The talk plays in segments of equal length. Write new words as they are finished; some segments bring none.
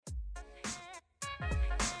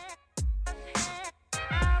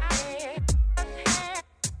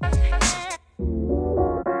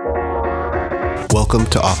Welcome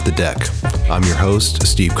to Off the Deck. I'm your host,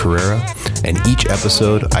 Steve Carrera, and each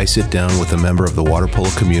episode I sit down with a member of the water polo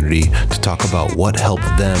community to talk about what helped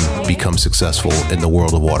them become successful in the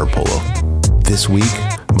world of water polo. This week,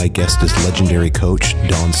 my guest is legendary coach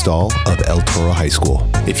Don Stahl of El Toro High School.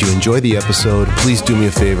 If you enjoy the episode, please do me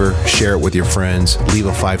a favor, share it with your friends, leave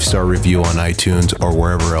a 5-star review on iTunes or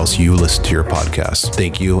wherever else you listen to your podcast.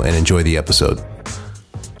 Thank you and enjoy the episode.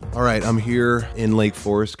 All right, I'm here in Lake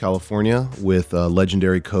Forest, California with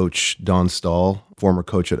legendary coach Don Stahl, former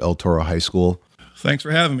coach at El Toro High School. Thanks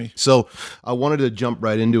for having me. So I wanted to jump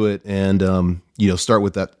right into it and, start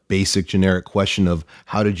with that basic generic question of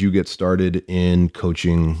how did you get started in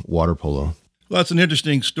coaching water polo? Well, that's an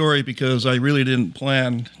interesting story because I really didn't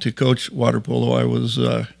plan to coach water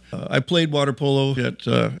polo. I played water polo at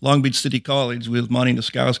Long Beach City College with Monty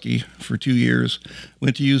Niskowski for 2 years,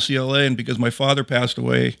 went to UCLA, and because my father passed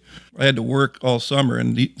away, I had to work all summer,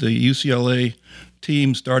 and the UCLA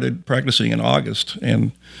team started practicing in August,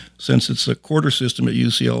 and since it's a quarter system at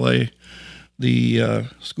UCLA, the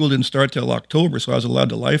school didn't start till October, so I was allowed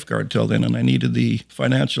to lifeguard till then, and I needed the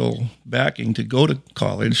financial backing to go to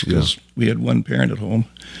college because we had one parent at home.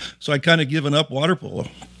 So I'd kind of given up water polo.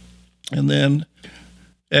 And then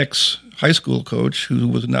ex-high school coach, who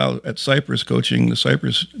was now at Cypress coaching the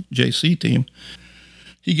Cypress JC team,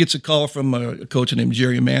 he gets a call from a coach named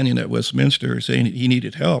Jerry Mannion at Westminster saying he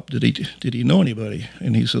needed help. Did he know anybody?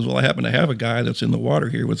 And he says, well, I happen to have a guy that's in the water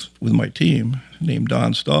here with my team named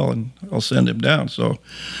Don Stahl, and I'll send him down. So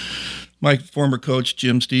my former coach,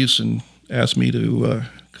 Jim Steveson, asked me to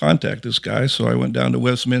contact this guy. So I went down to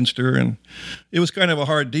Westminster, and it was kind of a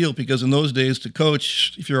hard deal because in those days to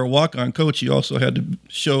coach, if you're a walk-on coach, you also had to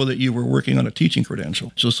show that you were working on a teaching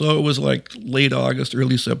credential. So it was like late August,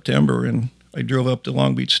 early September, and I drove up to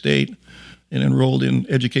Long Beach State and enrolled in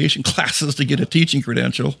education classes to get a teaching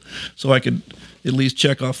credential so I could at least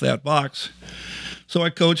check off that box. So I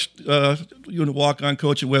coached, walk-on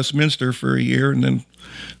coach at Westminster for a year, and then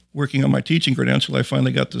working on my teaching credential, I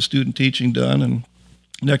finally got the student teaching done, and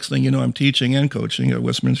next thing you know, I'm teaching and coaching at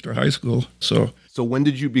Westminster High School. So when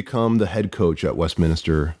did you become the head coach at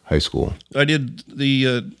Westminster High School? I did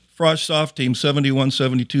the Frosh Soft team, 71,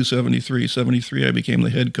 72, 73. 73, I became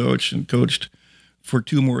the head coach and coached for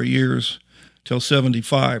 2 more years till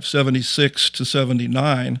 75. 76 to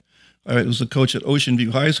 79, I was the coach at Ocean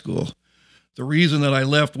View High School. The reason that I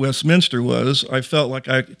left Westminster was I felt like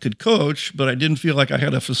I could coach, but I didn't feel like I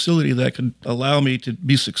had a facility that could allow me to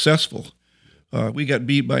be successful. We got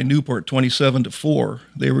beat by Newport 27-4.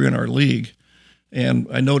 They were in our league. And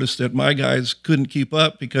I noticed that my guys couldn't keep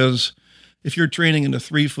up because if you're training in a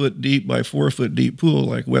 3-foot deep by 4-foot deep pool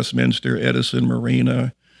like Westminster, Edison,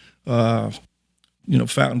 Marina,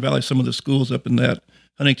 Fountain Valley, some of the schools up in that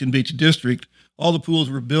Huntington Beach district, all the pools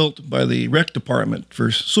were built by the rec department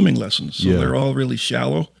for swimming lessons. So they're all really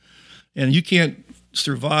shallow. And you can't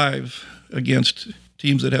survive against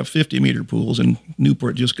teams that have 50-meter pools, and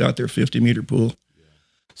Newport just got their 50-meter pool.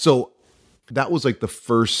 So that was like the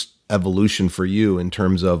first evolution for you in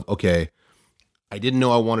terms of, okay, I didn't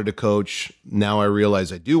know I wanted to coach. Now I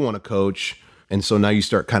realize I do want to coach. And so now you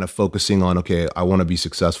start kind of focusing on, okay, I want to be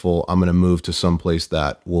successful. I'm going to move to some place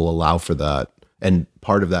that will allow for that. And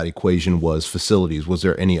part of that equation was facilities. Was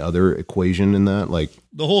there any other equation in that? Like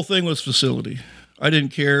the whole thing was facility. I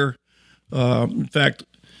didn't care. In fact,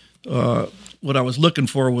 what I was looking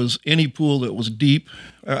for was any pool that was deep.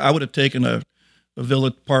 I would have taken a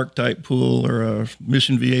Villa Park type pool or a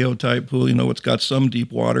Mission Viejo type pool, it's got some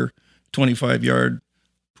deep water, 25-yard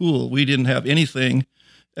pool. We didn't have anything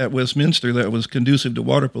at Westminster that was conducive to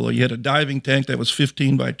water polo. You had a diving tank that was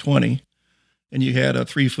 15 by 20, and you had a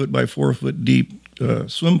 3-foot by 4-foot deep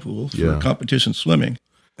swim pool for competition swimming.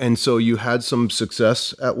 And so you had some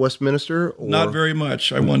success at Westminster? Or? Not very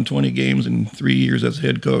much. I won 20 games in 3 years as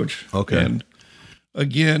head coach. Okay. And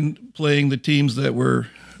again, playing the teams that were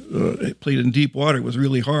played in deep water was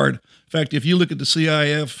really hard. In fact, if you look at the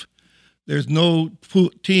CIF, there's no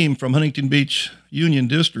team from Huntington Beach Union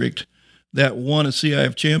District that won a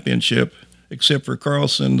CIF championship except for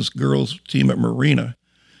Carlson's girls team at Marina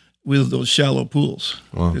with those shallow pools.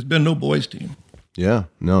 Wow. There's been no boys team. Yeah,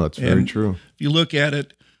 no, that's very true. If you look at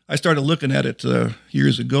it, I started looking at it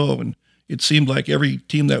years ago, and it seemed like every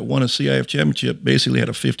team that won a CIF championship basically had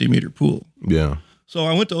a 50-meter pool. Yeah. So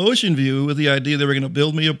I went to Ocean View with the idea they were going to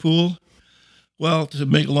build me a pool. Well, to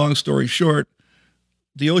make a long story short,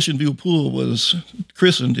 the Ocean View pool was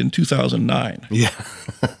christened in 2009. Yeah.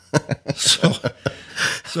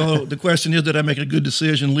 So the question is, did I make a good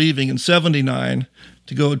decision leaving in 79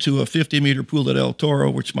 to go to a 50-meter pool at El Toro,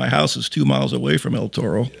 which my house is 2 miles away from El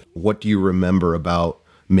Toro? What do you remember about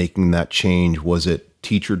making that change? Was it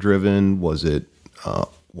teacher driven? Was it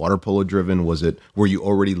water polo driven? Were you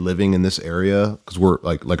already living in this area? Because we're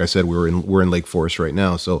like I said, we're in Lake Forest right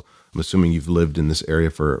now, so I'm assuming you've lived in this area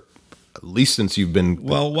for at least since you've been.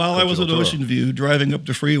 Well, while I was at Ocean View, driving up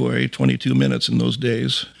the freeway, 22 minutes in those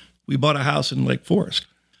days, we bought a house in Lake Forest.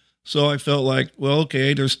 So I felt like, well,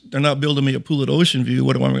 okay, they're not building me a pool at Ocean View.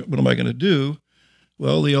 What am I going to do?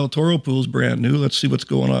 Well, the El Toro pool's brand new. Let's see what's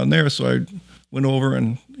going on there. So I went over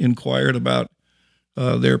and inquired about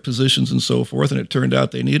their positions and so forth, and it turned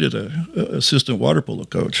out they needed a assistant water polo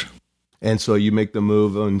coach. And so you make the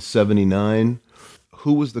move in '79.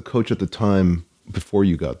 Who was the coach at the time before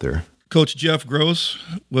you got there? Coach Jeff Gross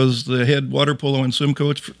was the head water polo and swim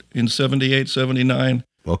coach in 78, 79,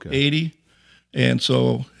 80. And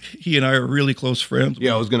so he and I are really close friends.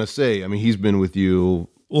 Yeah, I was going to say, I mean, he's been with you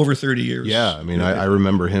over 30 years. Yeah, I mean, I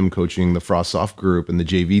remember him coaching the Frost Soft group and the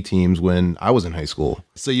JV teams when I was in high school.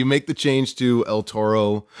 So you make the change to El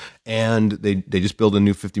Toro, and they just build a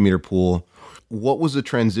new 50-meter pool. What was the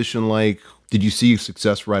transition like? Did you see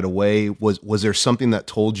success right away? Was there something that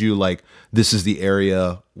told you, like, this is the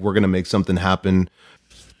area, we're going to make something happen?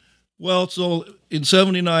 Well, so in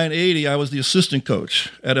 79, 80, I was the assistant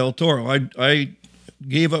coach at El Toro. I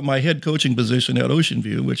gave up my head coaching position at Ocean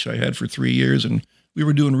View, which I had for 3 years, and we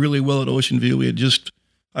were doing really well at Ocean View.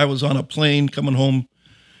 I was on a plane coming home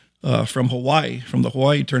from Hawaii, from the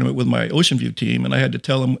Hawaii tournament with my Ocean View team, and I had to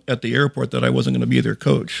tell them at the airport that I wasn't going to be their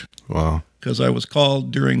coach. Wow. Because I was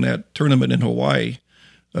called during that tournament in Hawaii.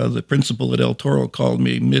 The principal at El Toro called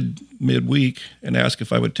me midweek and asked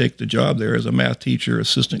if I would take the job there as a math teacher,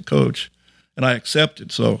 assistant coach, and I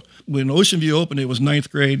accepted. So when Ocean View opened, it was 9th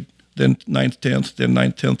grade, then 9th, 10th, then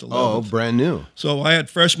 9th, 10th, 11th. Oh, brand new. So I had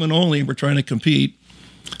freshmen only, and we're trying to compete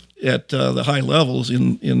at the high levels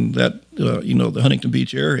in that, the Huntington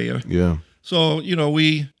Beach area. Yeah. So,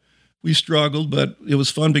 we struggled, but it was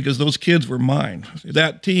fun because those kids were mine.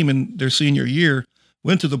 That team in their senior year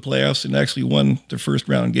went to the playoffs and actually won their first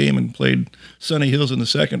round game and played Sunny Hills in the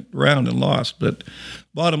second round and lost. But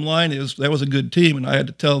bottom line is that was a good team, and I had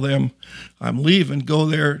to tell them I'm leaving, go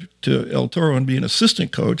there to El Toro and be an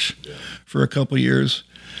assistant coach for a couple of years.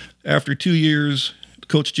 After 2 years,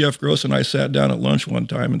 Coach Jeff Gross and I sat down at lunch one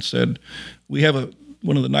time and said, we have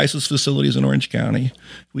one of the nicest facilities in Orange County.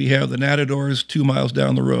 We have the Natadors 2 miles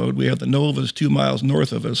down the road. We have the Novas 2 miles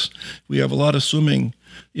north of us. We have a lot of swimming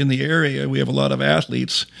in the area. We have a lot of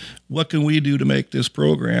athletes. What can we do to make this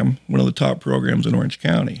program one of the top programs in Orange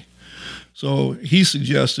County? So he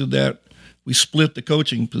suggested that we split the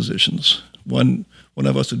coaching positions. One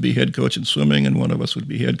of us would be head coach in swimming, and one of us would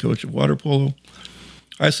be head coach of water polo.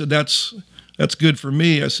 I said, that's good for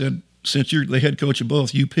me. I said, since you're the head coach of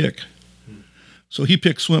both, you pick. So he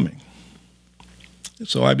picked swimming.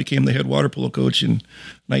 So I became the head water polo coach in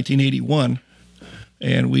 1981,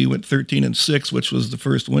 and we went 13-6, which was the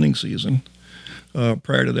first winning season.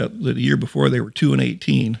 Prior to that, the year before, they were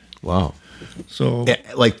 2-18. Wow. So,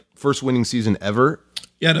 like, first winning season ever?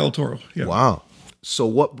 Yeah, at El Toro. Yeah. Wow. So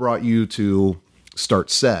what brought you to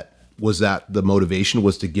start Set? Was that the motivation,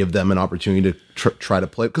 was to give them an opportunity to try to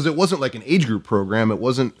play? Because it wasn't like an age group program. It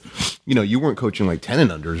wasn't, you weren't coaching like 10 and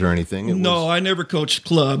unders or anything. I never coached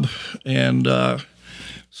club. And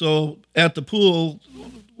so at the pool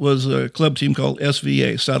was a club team called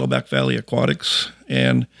SVA, Saddleback Valley Aquatics.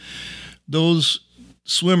 And those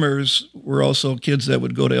swimmers were also kids that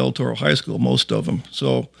would go to El Toro High School, most of them.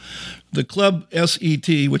 So the club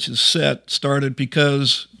SET, which is Set, started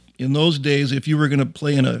because in those days, if you were going to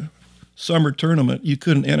play in a summer tournament, you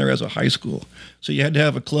couldn't enter as a high school. So you had to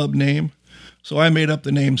have a club name. So I made up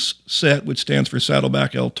the name Set, which stands for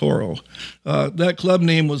Saddleback El Toro. That club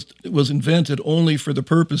name was invented only for the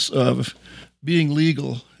purpose of being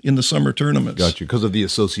legal in the summer tournaments. Got you, because of the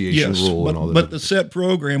association rule and all that. But the Set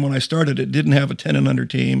program, when I started, it didn't have a 10 and under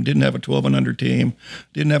team, didn't have a 12 and under team,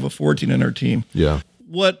 didn't have a 14 and under team. Yeah.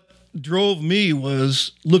 What drove me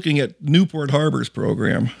was looking at Newport Harbor's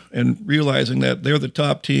program and realizing that they're the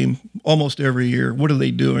top team almost every year. What are they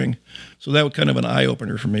doing? So that was kind of an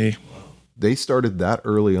eye-opener for me. They started that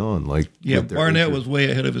early on. Barnett was way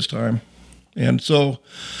ahead of his time. And so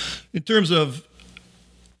in terms of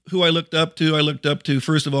who I looked up to,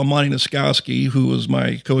 first of all, Monty Niskowski, who was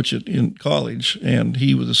my coach in college. And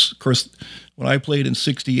he was, of course, when I played in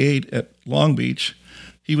 68 at Long Beach,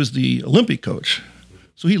 he was the Olympic coach.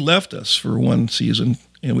 So he left us for one season,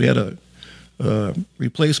 and we had a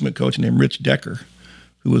replacement coach named Rich Decker,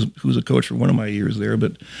 who was a coach for one of my years there.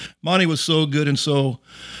 But Monty was so good and so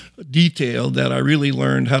detailed that I really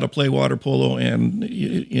learned how to play water polo and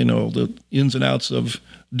the ins and outs of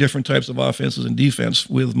different types of offenses and defense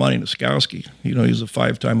with Monty Niskowski. He's a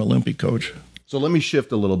 5-time Olympic coach. So let me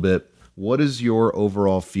shift a little bit. What is your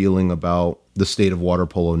overall feeling about the state of water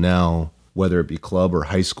polo now, whether it be club or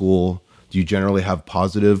high school? Do you generally have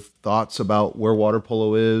positive thoughts about where water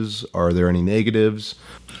polo is? Are there any negatives?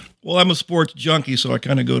 Well, I'm a sports junkie, so I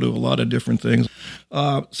kind of go to a lot of different things.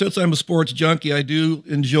 Since I'm a sports junkie, I do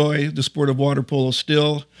enjoy the sport of water polo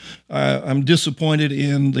still. I'm disappointed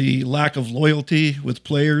in the lack of loyalty with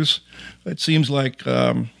players. It seems like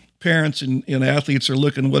parents and athletes are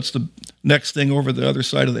looking, what's the next thing over the other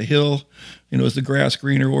side of the hill? Is the grass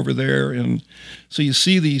greener over there? And so you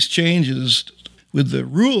see these changes with the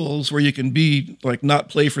rules where you can be like not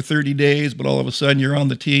play for 30 days, but all of a sudden you're on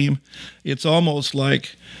the team. It's almost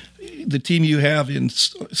like the team you have in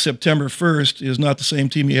September 1st is not the same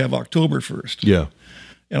team you have October 1st. Yeah.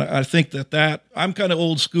 And I think that I'm kind of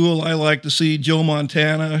old school. I like to see Joe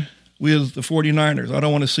Montana with the 49ers. I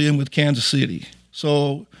don't want to see him with Kansas City.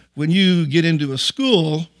 So when you get into a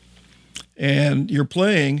school and you're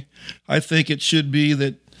playing, I think it should be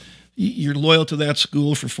that you're loyal to that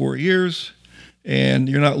school for 4 years. And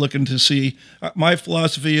you're not looking to see. My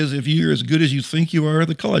philosophy is if you're as good as you think you are,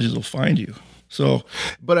 the colleges will find you. So,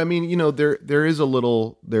 but I mean, there is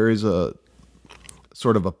a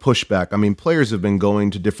sort of a pushback. I mean, players have been going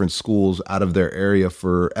to different schools out of their area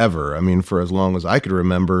forever. I mean, for as long as I could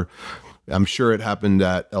remember. I'm sure it happened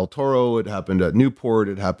at El Toro, it happened at Newport,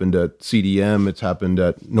 it happened at CDM, it's happened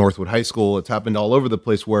at Northwood High School, it's happened all over the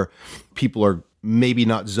place where people are maybe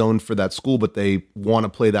not zoned for that school, but they want to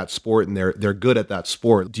play that sport and they're good at that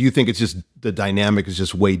sport. Do you think it's just the dynamic is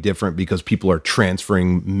just way different because people are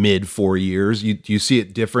transferring mid 4 years? Do you see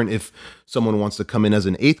it different if someone wants to come in as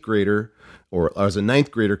an 8th grader or as a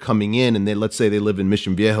 9th grader coming in and let's say they live in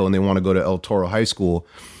Mission Viejo and they want to go to El Toro High School?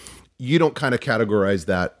 You don't kind of categorize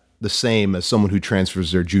that the same as someone who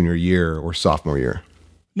transfers their junior year or sophomore year.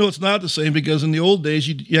 No, it's not the same because in the old days,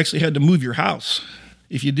 you actually had to move your house.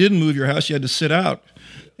 If you didn't move your house, you had to sit out.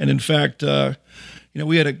 And in fact,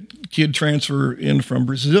 we had a kid transfer in from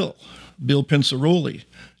Brazil, Bill Pinsaroli.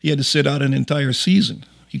 He had to sit out an entire season.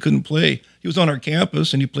 He couldn't play. He was on our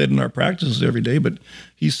campus and he played in our practices every day, but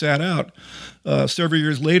he sat out. Several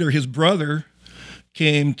years later, his brother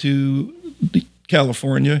came to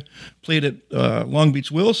California, played at Long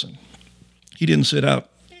Beach Wilson. He didn't sit out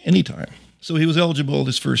anytime. So he was eligible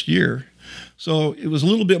this first year. So it was a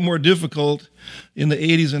little bit more difficult in the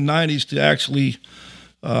 80s and 90s to actually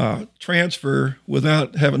transfer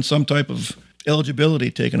without having some type of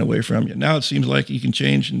eligibility taken away from you. Now it seems like you can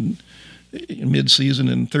change in mid-season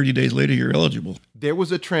and 30 days later you're eligible. There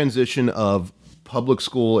was a transition of public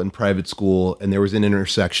school and private school, and there was an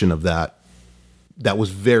intersection of that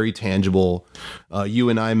was very tangible. You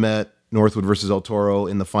and I met Northwood versus El Toro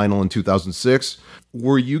in the final in 2006.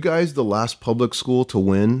 Were you guys the last public school to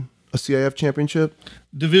win a CIF championship?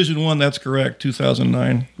 Division I, that's correct.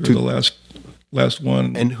 2009, we were the last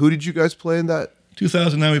one. And who did you guys play in that?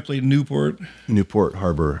 2009, we played Newport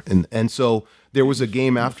Harbor. And so there was a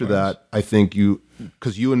game after that, I think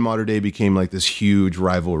because you and Mater Dei became like this huge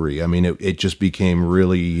rivalry. I mean, it just became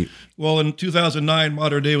really... Well, in 2009,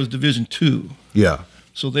 Mater Dei was Division II. Yeah.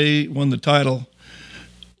 So they won the title.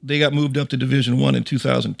 They got moved up to Division I in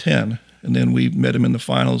 2010, and then we met them in the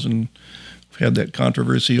finals and had that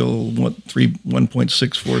controversial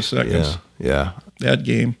 1.64 seconds. Yeah. That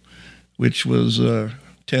game, which was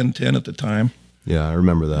 10-10 at the time. Yeah, I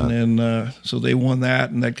remember that. And then, so they won that,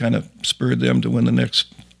 and that kind of spurred them to win the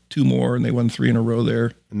next 2 more, and they won 3 in a row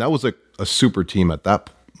there. And that was like a super team at that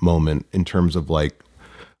moment in terms of like,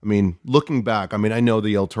 I mean, looking back, I mean, I know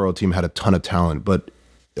the El Toro team had a ton of talent, but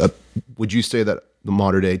would you say that the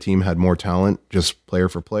Mater Dei team had more talent, just player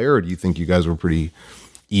for player, or do you think you guys were pretty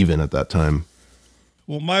even at that time?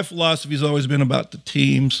 Well, my philosophy has always been about the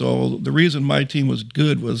team. So the reason my team was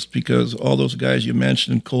good was because all those guys you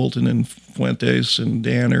mentioned, Colton and Fuentes and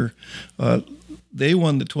Danner, they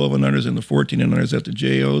won the 12 and unders and the 14 and unders at the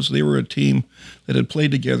JOs. They were a team that had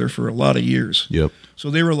played together for a lot of years. Yep. So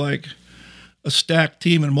they were like a stacked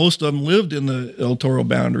team, and most of them lived in the El Toro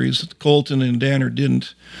boundaries. Colton and Danner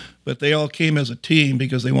didn't, but they all came as a team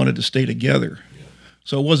because they wanted to stay together.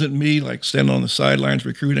 So it wasn't me like standing on the sidelines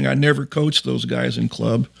recruiting. I never coached those guys in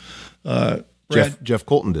club. Jeff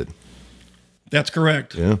Colton did. That's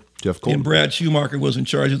correct. Yeah, Jeff Colton. And Brad Schumacher was in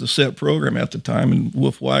charge of the set program at the time, and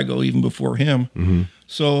Wolf Weigel even before him. Mm-hmm.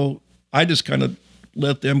 So I just kind of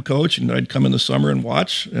let them coach, and I'd come in the summer and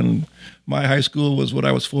watch. And my high school was what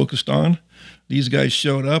I was focused on. These guys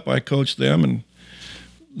showed up. I coached them, and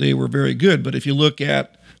they were very good. But if you look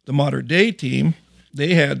at the Mater Dei team,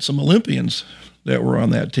 they had some Olympians that were on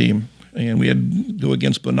that team. and we had to go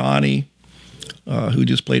against Bonani, who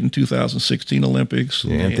just played in 2016 Olympics.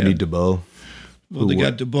 Yeah, Anthony DeBow. Well, they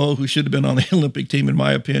got DeBow, who should have been on the Olympic team, in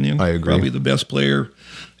my opinion. I agree. Probably the best player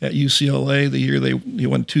at UCLA the year he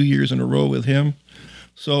won 2 years in a row with him.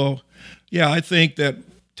 So, yeah, I think that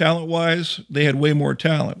talent-wise, they had way more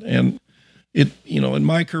talent. And in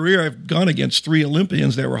my career, I've gone against 4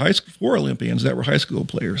 Olympians that were high school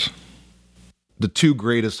players. The 2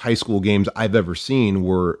 greatest high school games I've ever seen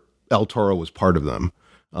were El Toro was part of them.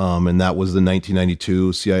 And that was the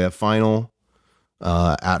 1992 CIF final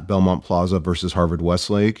at Belmont Plaza versus Harvard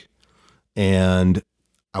Westlake. And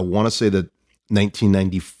I want to say that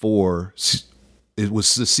 1994, it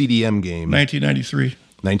was the CDM game. 1993.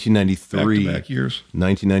 1993. Back-to-back years.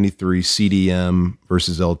 1993 CDM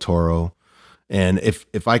versus El Toro. And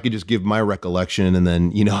if I could just give my recollection, and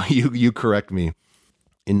then, you correct me.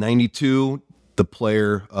 In 92, the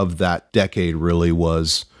player of that decade really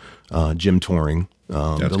was Jim Toring.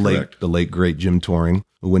 That's correct. The late great Jim Toring,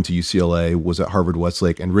 who went to UCLA, was at Harvard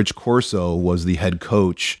Westlake, and Rich Corso was the head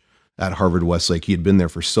coach at Harvard Westlake. He had been there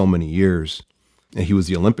for so many years, and he was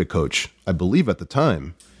the Olympic coach, I believe, at the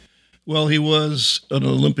time. Well, he was an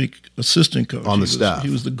Olympic assistant coach. On the staff. He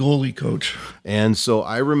was the goalie coach. And so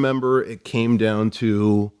I remember it came down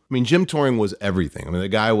to, Jim Toring was everything. The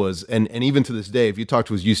guy was, and even to this day, if you talk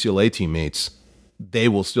to his UCLA teammates, they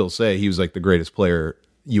will still say he was like the greatest player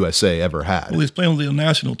USA ever had. Well, he was playing with the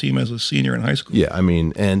national team as a senior in high school. Yeah,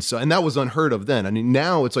 and that was unheard of then.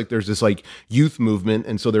 Now it's like there's this like youth movement,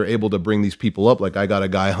 and so they're able to bring these people up. Like I got a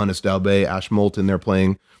guy, Hannes Dalbey, Ash Moulton, they're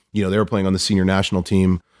playing, they were playing on the senior national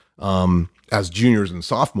team as juniors and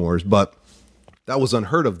sophomores, but that was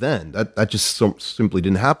unheard of then. That just simply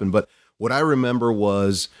didn't happen. But what I remember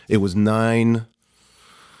was it was 8-8.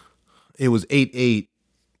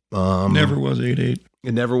 Never was 8-8.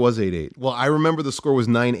 It never was 8-8. Well, I remember the score was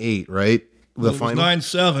 9-8, right? The final? It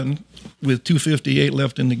was 9-7 with 2:58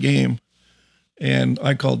 left in the game, and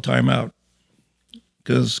I called timeout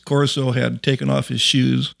because Corso had taken off his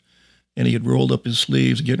shoes and he had rolled up his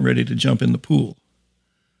sleeves getting ready to jump in the pool.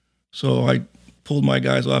 So I pulled my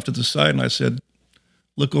guys off to the side and I said,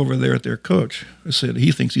 look over there at their coach. I said,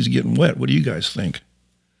 he thinks he's getting wet. What do you guys think?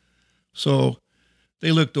 So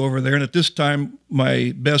they looked over there, and at this time,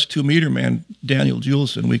 my best 2-meter man, Daniel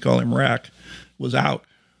Juleson, we call him Rack, was out.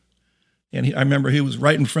 And I remember he was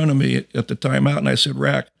right in front of me at the timeout, and I said,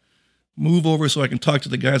 Rack, move over so I can talk to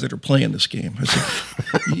the guys that are playing this game. I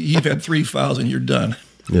said, you've had 3 fouls and you're done.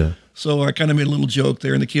 Yeah. So I kind of made a little joke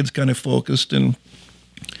there, and the kids kind of focused, and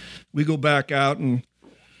we go back out, and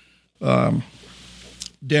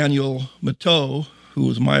Daniel Mateau, who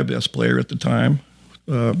was my best player at the time,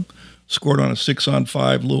 scored on a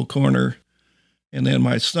 6-on-5 low corner. And then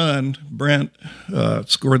my son, Brent,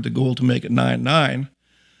 scored the goal to make it 9-9.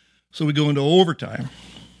 So we go into overtime.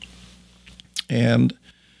 And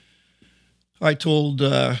I told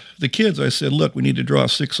the kids, I said, look, we need to draw a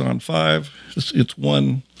 6-on-5. It's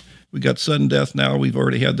one. We got sudden death now. We've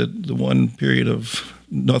already had the one period of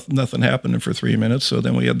nothing happening for 3 minutes. So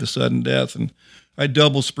then we had the sudden death. And I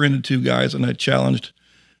double sprinted 2 guys, and I challenged.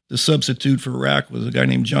 The substitute for Rack was a guy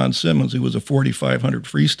named John Simmons, who was a 4,500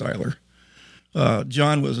 freestyler.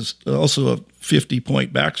 John was also a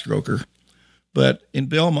 50-point backstroker. But in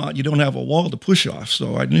Belmont, you don't have a wall to push off,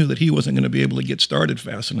 so I knew that he wasn't going to be able to get started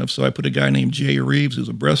fast enough. So I put a guy named Jay Reeves, who's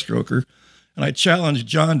a breaststroker, and I challenged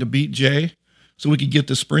John to beat Jay so we could get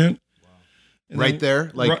the sprint. And right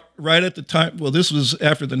there? Right at the time. Well, this was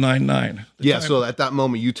after the 9-9. So at that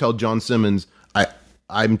moment, you tell John Simmons,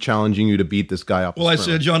 I'm challenging you to beat this guy up. Well, I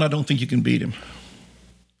said, John, I don't think you can beat him.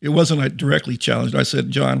 It wasn't I directly challenged. I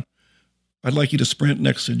said, John, I'd like you to sprint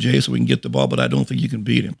next to Jay so we can get the ball, but I don't think you can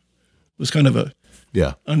beat him. It was kind of a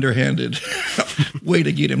underhanded way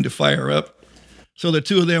to get him to fire up. So the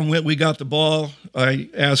 2 of them went, we got the ball. I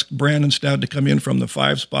asked Brandon Stout to come in from the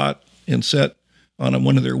 5 spot and set on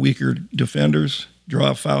one of their weaker defenders,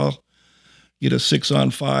 draw a foul, get a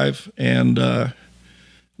 6-on-5, and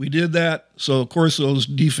we did that. So Corso's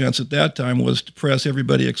defense at that time was to press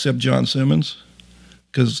everybody except John Simmons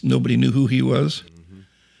because nobody knew who he was. Mm-hmm.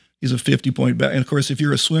 He's a 50-point back. And, of course, if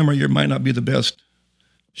you're a swimmer, you might not be the best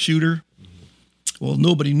shooter. Mm-hmm. Well,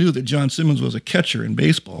 nobody knew that John Simmons was a catcher in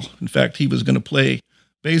baseball. In fact, he was going to play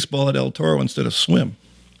baseball at El Toro instead of swim.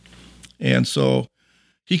 And so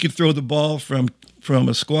he could throw the ball from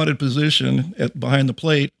a squatted position behind the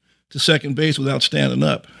plate to second base without standing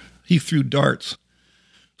up. He threw darts.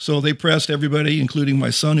 So they pressed everybody, including my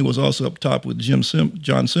son, who was also up top with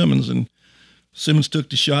John Simmons. And Simmons took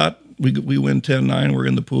the shot, we win 10-9. We're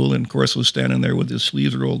in the pool, and Corso was standing there with his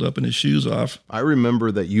sleeves rolled up and his shoes off. I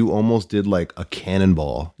remember that you almost did like a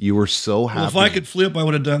cannonball. You were so happy. Well, if I could flip, I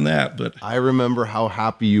would have done that. But I remember how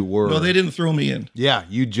happy you were. no, they didn't throw me in. Yeah,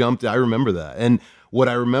 you jumped. I remember that. And what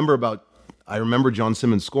I remember John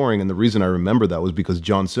Simmons scoring, and the reason I remember that was because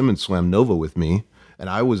John Simmons swam Nova with me, and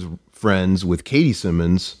I was friends with Katie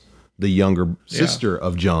Simmons, the younger sister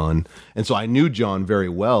of John. And so I knew John very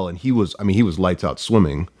well, and he was lights out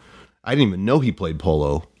swimming. I didn't even know he played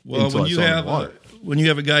polo. Well, when you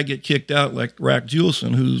have a guy get kicked out like Rack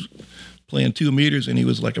Juleson, who's playing 2 meters, and he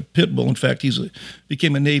was like a pit bull. In fact,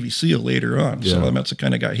 became a Navy SEAL later on. So that's the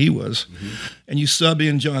kind of guy he was. Mm-hmm. And you sub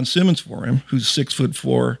in John Simmons for him, who's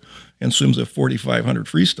 6'4" and swims a 4,500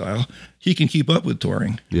 freestyle. He can keep up with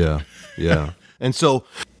touring. Yeah. And so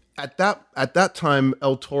at that time,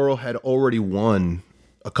 El Toro had already won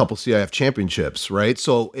a couple CIF championships, right?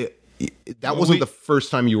 So that wasn't the first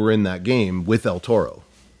time you were in that game with El Toro.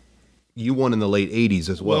 You won in the late 80s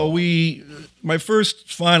as well. Well, my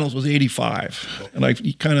first finals was 85, and I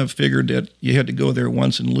kind of figured that you had to go there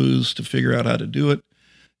once and lose to figure out how to do it.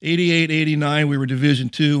 88, 89, we were Division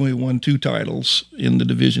II, and we won 2 titles in the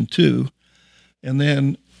Division II. And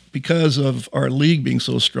then because of our league being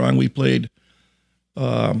so strong, we played,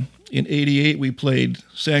 in 88, we played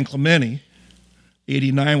San Clemente.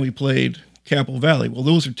 89, we played Capo Valley. Well,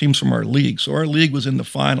 those are teams from our league. So our league was in the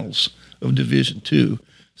finals of Division II.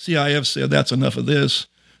 CIF said, that's enough of this,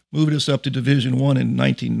 moved us up to Division I in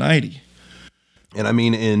 1990. And I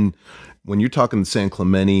mean, when you're talking San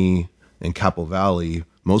Clemente and Capo Valley,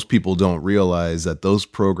 most people don't realize that those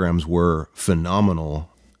programs were phenomenal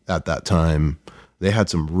at that time. They had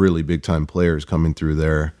some really big-time players coming through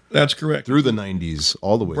there. That's correct. Through the 90s,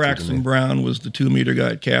 all the way Braxton Brown was the 2-meter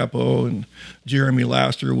guy at Capo, and Jeremy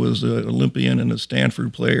Laster was an Olympian and a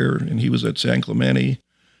Stanford player, and he was at San Clemente.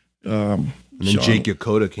 And then Jake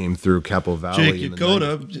Yokota came through Capo Valley. Jake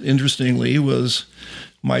Yokota, interestingly, was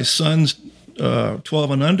my son's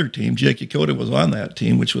 12 and under team. Jake Yokota was on that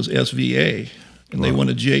team, which was SVA. And they won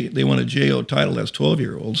a JO title as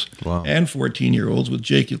 12-year-olds and 14-year-olds with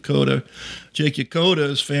Jake Yokota. Jake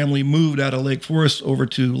Yokota's family moved out of Lake Forest over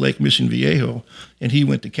to Lake Mission Viejo, and he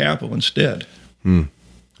went to Capo instead. And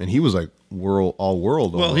he was like all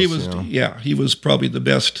world. Well, almost, he was probably the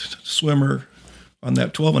best swimmer on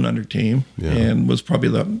that 12 and under team, and was probably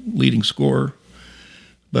the leading scorer.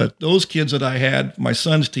 But those kids that I had, my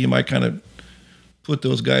son's team, I kind of put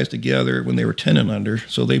those guys together when they were 10 and under,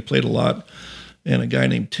 so they played a lot. And a guy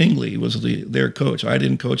named Tingley was their coach. I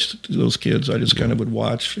didn't coach those kids. I just kind of would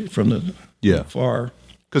watch from the far.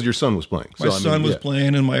 Because your son was playing. My son was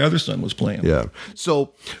playing, and my other son was playing. Yeah.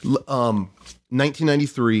 So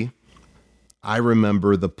 1993, I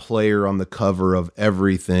remember the player on the cover of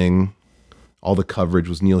everything. All the coverage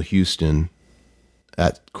was Neil Houston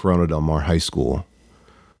at Corona Del Mar High School.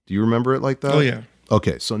 Do you remember it like that? Oh, yeah.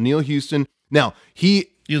 Okay, so Neil Houston. Now, he's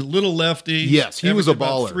a little lefty. Yes, he was a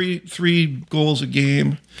baller. Three goals a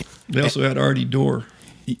game. They also had Artie Dorr.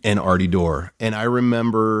 And Artie Dorr. And I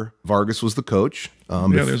remember Vargas was the coach.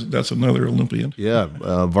 That's another Olympian. Yeah,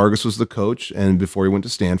 Vargas was the coach, and before he went to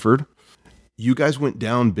Stanford. You guys went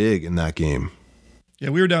down big in that game. Yeah,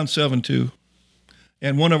 we were down 7-2.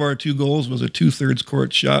 And one of our 2 goals was a 2/3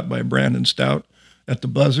 court shot by Brandon Stout at the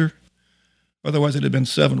buzzer. Otherwise, it had been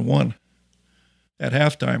 7-1 at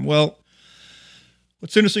halftime. Well,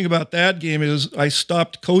 what's interesting about that game is I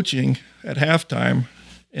stopped coaching at halftime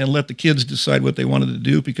and let the kids decide what they wanted to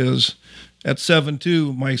do, because at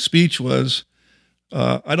 7-2, my speech was,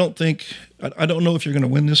 I don't know if you're going to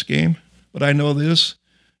win this game, but I know this.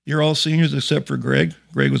 You're all seniors except for Greg.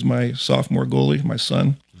 Greg was my sophomore goalie, my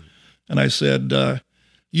son. And I said,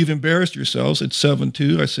 you've embarrassed yourselves. It's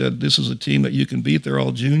 7-2. I said, this is a team that you can beat. They're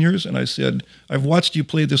all juniors. And I said, I've watched you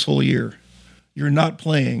play this whole year. You're not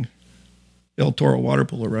playing El Toro water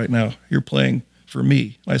polo right now. You're playing for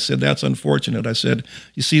me. I said, that's unfortunate. I said,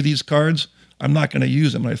 you see these cards? I'm not going to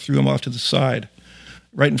use them. And I threw them off to the side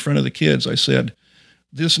right in front of the kids. I said,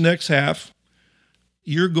 this next half,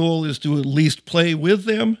 your goal is to at least play with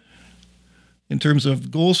them in terms of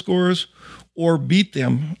goal scorers or beat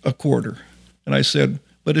them a quarter. And I said,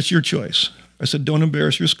 but it's your choice. I said, don't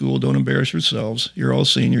embarrass your school. Don't embarrass yourselves. You're all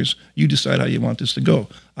seniors. You decide how you want this to go.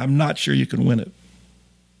 I'm not sure you can win it.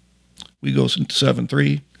 We go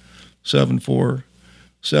 7-3, 7-4,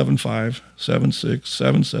 7-5, 7-6,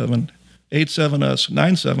 7-7, 8-7 us,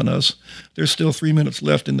 9-7 us. There's still 3 minutes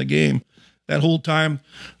left in the game. That whole time,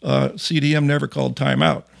 CDM never called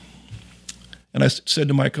timeout. And I said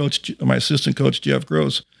to my coach, my assistant coach, Jeff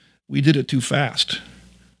Gross, we did it too fast.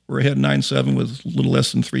 We're ahead 9-7 with a little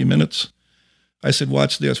less than 3 minutes. I said,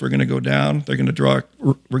 watch this. We're going to go down. They're going to draw.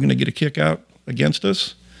 We're going to get a kick out against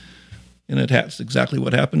us. And that's exactly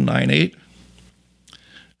what happened, 9-8.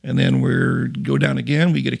 And then we go down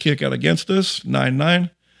again. We get a kick out against us, 9-9.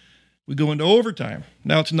 We go into overtime.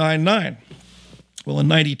 Now it's 9-9. Well, in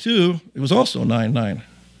 92, it was also 9-9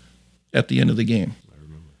 at the end of the game. I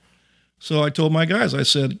remember. So I told my guys, I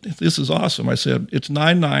said, this is awesome. I said, it's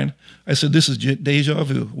 9-9. I said, this is deja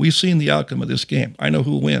vu. We've seen the outcome of this game. I know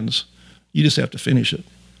who wins. You just have to finish it.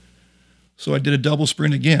 So I did a double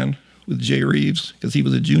sprint again with Jay Reeves, because he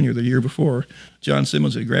was a junior the year before. John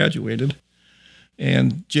Simmons had graduated.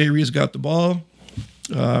 And Jay Reeves got the ball.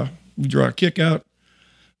 We draw a kick out.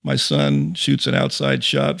 My son shoots an outside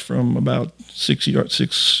shot from about 6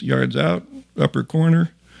 yards out, upper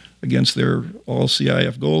corner, against their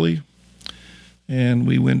all-CIF goalie. And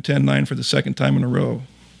we win 10-9 for the second time in a row,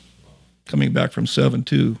 coming back from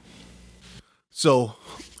 7-2. So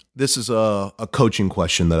this is a coaching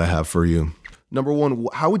question that I have for you. Number one,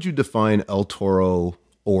 how would you define El Toro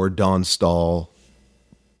or Don Stahl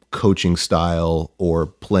coaching style or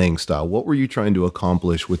playing style? What were you trying to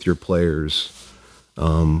accomplish with your players?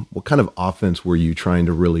 What kind of offense were you trying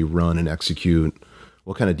to really run and execute?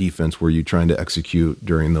 What kind of defense were you trying to execute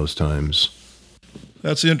during those times?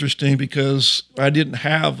 That's interesting, because I didn't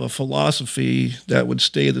have a philosophy that would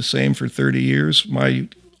stay the same for 30 years. My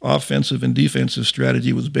offensive and defensive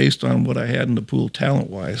strategy was based on what I had in the pool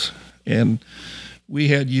talent-wise. And we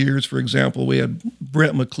had years, for example, we had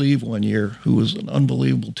Brett McCleve one year, who was an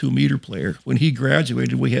unbelievable 2-meter player. When he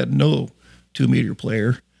graduated, we had no 2-meter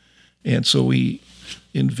player. And so we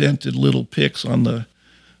invented little picks on the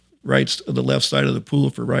left side of the pool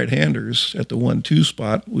for right-handers at the 1-2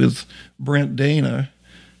 spot with Brent Dana.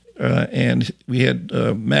 And we had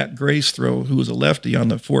Matt Gracethrow, who was a lefty on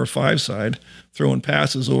the 4-5 side, throwing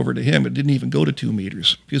passes over to him. It didn't even go to 2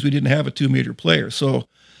 meters because we didn't have a 2-meter player. So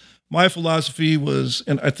my philosophy was,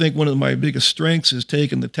 and I think one of my biggest strengths is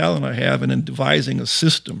taking the talent I have and then devising a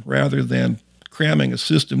system rather than cramming a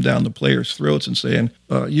system down the players' throats and saying,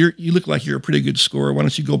 you look like you're a pretty good scorer. Why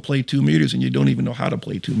don't you go play 2 meters? And you don't even know how to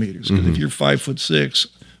play 2 meters. Because if you're 5'6",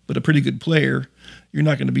 but a pretty good player, you're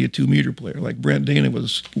not going to be a 2-meter player. Like Brent Dana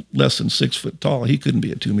was less than 6 foot tall. He couldn't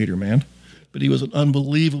be a 2-meter man. But he was an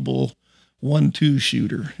unbelievable 1-2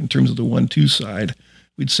 shooter in terms of the 1-2 side.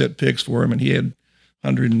 We'd set picks for him, and he had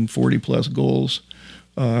 140-plus goals.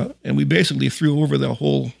 And we basically threw over the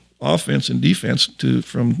whole offense and defense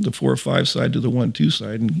from the 4-5 side to the 1-2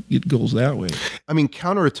 side and get goals that way. I mean,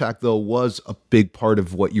 counterattack, though, was a big part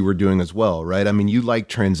of what you were doing as well, right? I mean, you like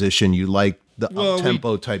transition, you like the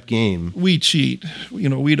up-tempo type game. We cheat.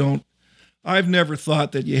 We don't. I've never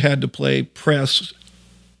thought that you had to play press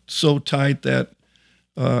so tight that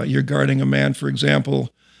you're guarding a man. For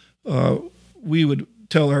example, we would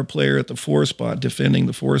tell our player at the 4 spot, defending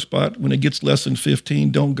the 4 spot, when it gets less than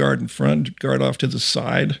 15, don't guard in front, guard off to the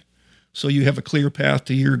side, so you have a clear path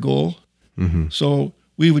to your goal. Mm-hmm. So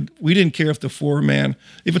we didn't care if the 4-man,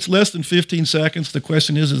 if it's less than 15 seconds, the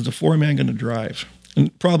question is the 4-man going to drive?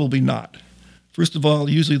 And probably not. First of all,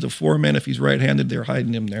 usually the 4-man, if he's right-handed, they're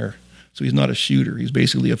hiding him there. So he's not a shooter. He's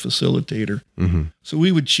basically a facilitator. Mm-hmm. So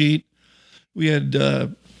we would cheat. We had,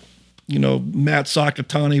 Matt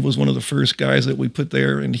Sakatani was one of the first guys that we put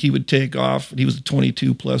there, and he would take off. He was a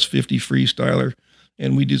 22 plus 50 freestyler,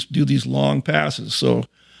 and we just do these long passes. So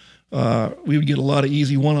we would get a lot of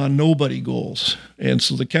easy one-on-nobody goals. And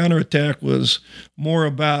so the counterattack was more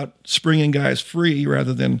about springing guys free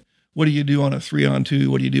rather than what do you do on a 3-on-2,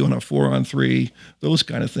 what do you do on a 4-on-3, those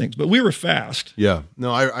kind of things. But we were fast. Yeah.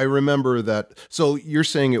 No, I remember that. So you're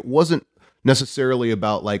saying it wasn't necessarily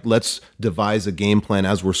about like, let's devise a game plan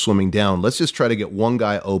as we're swimming down. Let's just try to get one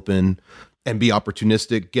guy open and be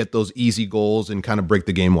opportunistic, get those easy goals, and kind of break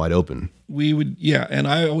the game wide open. We would, yeah. And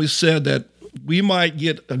I always said that we might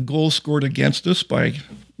get a goal scored against us by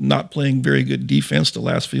not playing very good defense the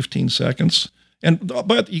last 15 seconds.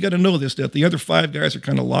 But you got to know this, that the other 5 guys are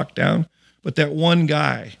kind of locked down, but that one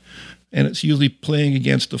guy, and it's usually playing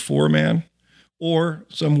against the 4-man or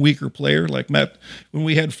some weaker player like Matt. When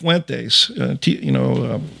we had Fuentes,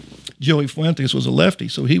 Joey Fuentes was a lefty,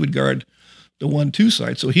 so he would guard the 1-2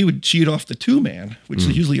 side. So he would cheat off the 2-man, which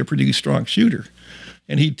is usually a pretty strong shooter.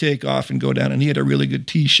 And he'd take off and go down, and he had a really good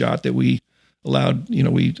tee shot that we allowed.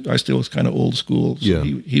 I still was kind of old school, so yeah.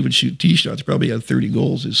 He would shoot tee shots. Probably had 30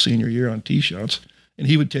 goals his senior year on tee shots, and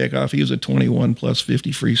he would take off. He was a 21 plus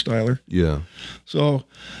 50 freestyler. Yeah. So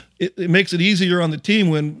it makes it easier on the team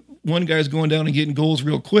when one guy's going down and getting goals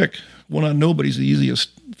real quick. One on nobody's the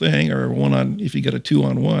easiest thing, or one on if you got a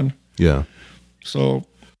 2-on-1. Yeah. So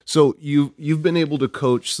you've been able to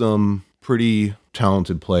coach some pretty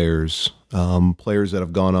talented players, players that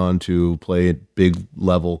have gone on to play at big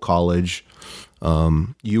level college.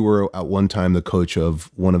 You were at one time the coach of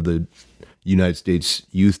one of the United States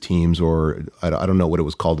youth teams, or I don't know what it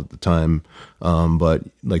was called at the time, but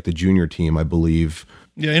like the junior team, I believe.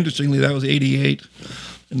 Yeah, interestingly, that was '88,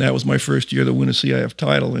 and that was my first year to win a CIF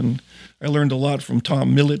title. And I learned a lot from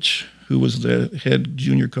Tom Milich, who was the head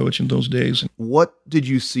junior coach in those days. What did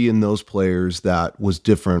you see in those players that was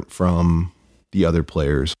different from the other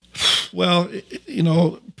players? Well,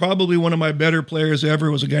 probably one of my better players ever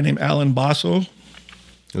was a guy named Alan Basso.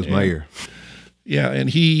 It was my year. Yeah, and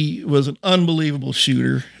he was an unbelievable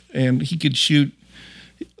shooter, and he could shoot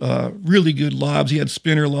really good lobs. He had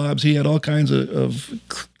spinner lobs. He had all kinds of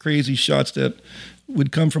crazy shots that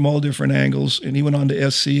would come from all different angles. And he went on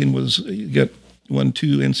to SC and won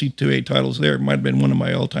 2 NC2A titles there. Might have been one of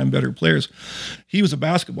my all-time better players. He was a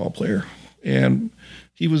basketball player, and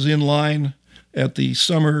he was in line at the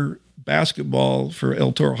summer basketball for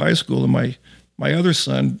El Toro High School, and my other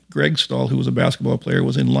son, Greg Stahl, who was a basketball player,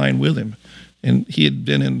 was in line with him. And he had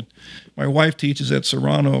been in, my wife teaches at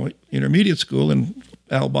Serrano Intermediate School, and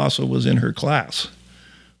Al Basso was in her class.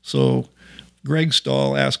 So Greg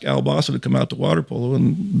Stahl asked Al Basso to come out to water polo,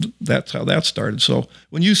 and that's how that started. So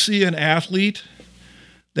when you see an athlete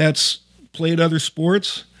that's played other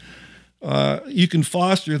sports, you can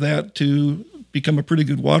foster that to become a pretty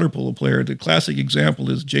good water polo player. The classic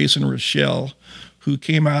example is Jason Rochelle, who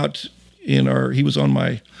came out he was on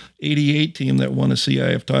my '88 team that won a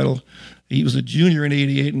CIF title. He was a junior in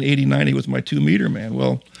 '88 and '89. He was my 2-meter man.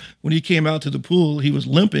 Well, when he came out to the pool, he was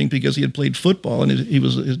limping because he had played football, and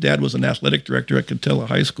his dad was an athletic director at Catella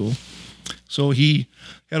High School. So he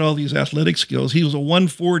had all these athletic skills. He was a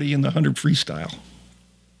 140 in the 100 freestyle.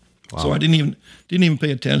 Wow. So I didn't even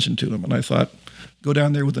pay attention to him, and I thought, go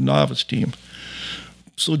down there with the novice team.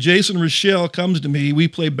 So Jason Rochelle comes to me. We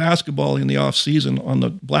play basketball in the off season on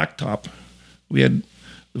the blacktop. We had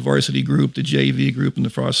the varsity group, the JV group, and the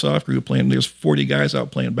Frost Soft group playing. There's 40 guys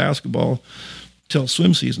out playing basketball till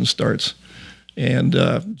swim season starts. And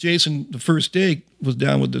Jason, the first day, was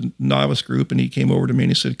down with the novice group, and he came over to me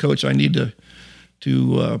and he said, "Coach, I need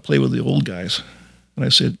to play with the old guys." And I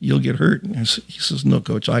said, "You'll get hurt." And he says, "No,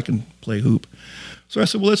 Coach, I can play hoop." So I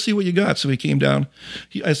said, "Well, let's see what you got." So he came down.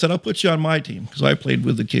 I said, "I'll put you on my team," because I played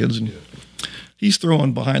with the kids. And he's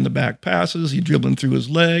throwing behind the back passes. He's dribbling through his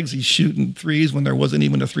legs. He's shooting threes when there wasn't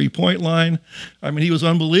even a 3-point line. I mean, he was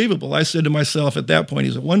unbelievable. I said to myself at that point,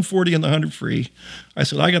 he's a 140 in the 100 free. I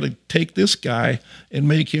said, I got to take this guy and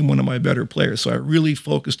make him one of my better players. So I really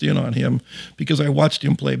focused in on him because I watched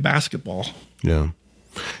him play basketball. Yeah.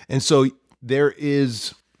 And so there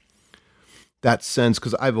is that sense,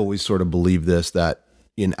 because I've always sort of believed this, that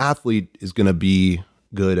an athlete is going to be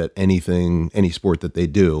good at anything, any sport that they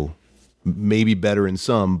do, maybe better in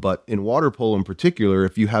some, but in water polo in particular,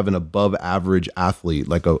 if you have an above average athlete,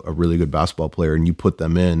 like a really good basketball player, and you put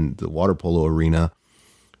them in the water polo arena,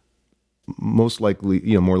 most likely,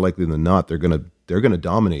 more likely than not, they're going to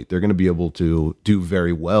dominate. They're going to be able to do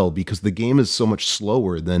very well because the game is so much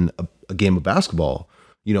slower than a game of basketball,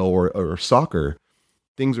 or soccer.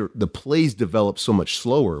 The plays develop so much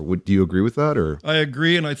slower. Do you agree with that? Or I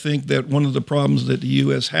agree, and I think that one of the problems that the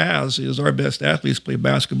U.S. has is our best athletes play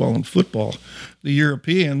basketball and football. The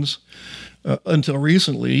Europeans, until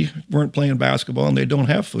recently, weren't playing basketball, and they don't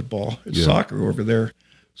have football. It's soccer over there.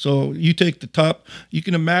 So you take you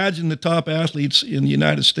can imagine the top athletes in the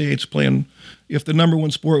United States playing, if the number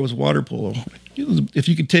one sport was water polo. If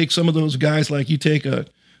you could take some of those guys, like you take a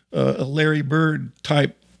Larry Bird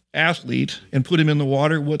type athlete and put him in the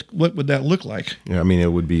water, what would that look like? Yeah, I mean,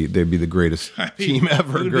 they'd be the greatest team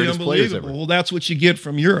ever, greatest players ever. Well, that's what you get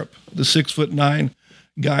from Europe, the 6'9"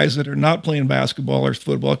 guys that are not playing basketball or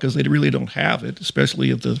football because they really don't have it,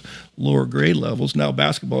 especially at the lower grade levels. Now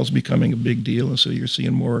basketball is becoming a big deal, and so you're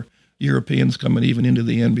seeing more Europeans coming even into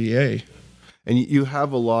the NBA. And you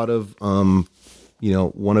have a lot of,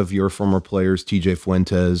 one of your former players, TJ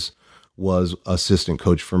Fuentes, was assistant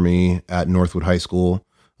coach for me at Northwood High School.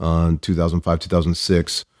 2005,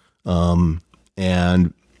 2006.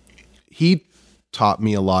 And he taught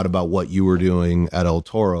me a lot about what you were doing at El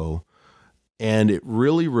Toro. And it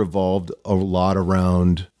really revolved a lot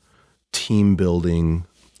around team building,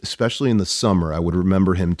 especially in the summer. I would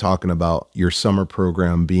remember him talking about your summer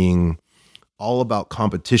program being all about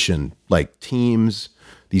competition, like teams,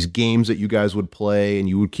 these games that you guys would play, and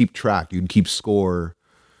you would keep track, you'd keep score.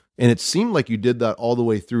 And it seemed like you did that all the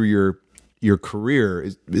way through your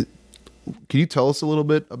career. Can you tell us a little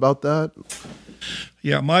bit about that?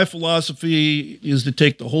 Yeah, my philosophy is to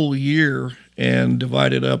take the whole year and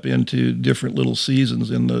divide it up into different little seasons.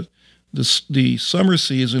 And The summer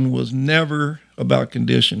season was never about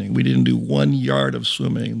conditioning. We didn't do 1 yard of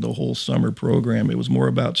swimming the whole summer program. It was more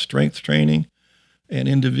about strength training and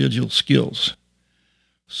individual skills.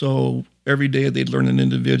 So every day they'd learn an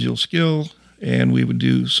individual skill, and we would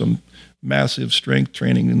do some massive strength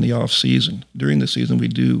training in the off season. During the season,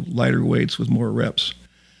 we'd do lighter weights with more reps.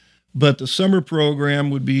 But the summer program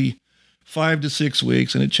would be 5 to 6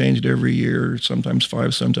 weeks, and it changed every year, sometimes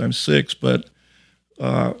 5, sometimes 6. But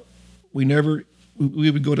we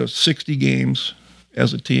would go to 60 games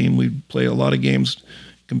as a team. We'd play a lot of games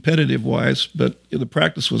competitive wise, but the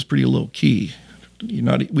practice was pretty low key. We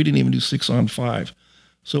didn't even do 6-on-5.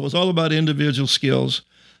 So it was all about individual skills.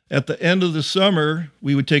 At the end of the summer,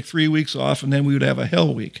 we would take 3 weeks off, and then we would have a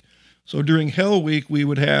Hell Week. So during Hell Week, we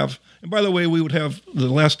would have, and by the way, we would have the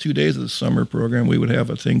last 2 days of the summer program, we would have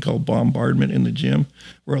a thing called bombardment in the gym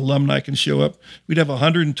where alumni can show up. We'd have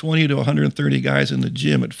 120 to 130 guys in the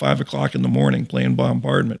gym at 5 o'clock in the morning playing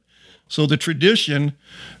bombardment. So the tradition,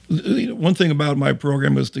 one thing about my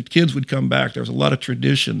program is the kids would come back. There was a lot of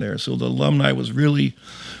tradition there. So the alumni was really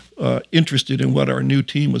interested in what our new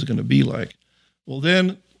team was going to be like. Well,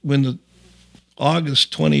 then when the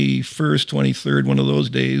August 21st, 23rd, one of those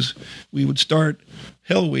days, we would start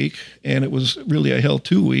Hell Week, and it was really a Hell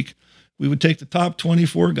 2 week. We would take the top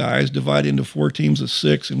 24 guys, divide into 4 teams of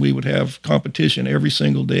 6, and we would have competition every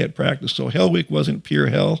single day at practice. So Hell Week wasn't pure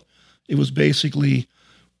hell. It was basically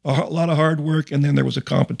a lot of hard work, and then there was a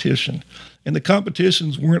competition. And the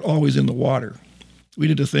competitions weren't always in the water. We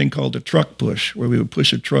did a thing called the truck push, where we would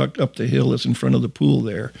push a truck up the hill that's in front of the pool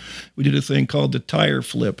there. We did a thing called the tire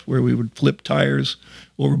flip, where we would flip tires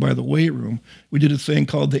over by the weight room. We did a thing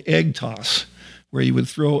called the egg toss, where you would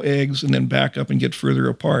throw eggs and then back up and get further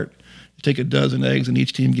apart. You take a dozen eggs, and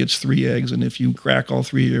each team gets 3 eggs, and if you crack all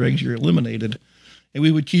 3 of your eggs, you're eliminated. And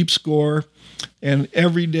we would keep score, and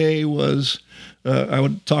every day was I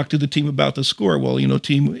would talk to the team about the score. Well,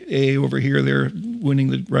 Team A over here, they're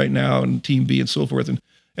winning right now, and Team B and so forth. And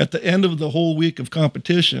at the end of the whole week of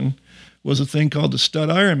competition was a thing called the Stud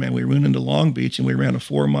Ironman. We went into Long Beach, and we ran a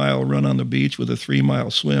 4-mile run on the beach with a 3-mile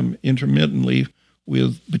swim intermittently.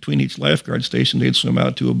 Between each lifeguard station, they'd swim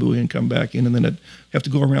out to a buoy and come back in, and then they'd have to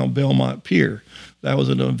go around Belmont Pier. That was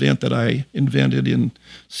an event that I invented in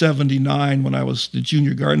 '79 when I was the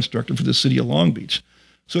junior guard instructor for the city of Long Beach.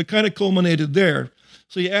 So it kind of culminated there.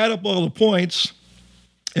 So you add up all the points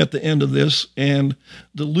at the end of this, and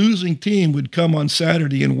the losing team would come on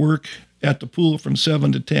Saturday and work at the pool from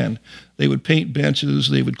 7 to 10. They would paint benches,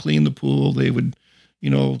 they would clean the pool, they would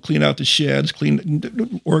clean out the sheds,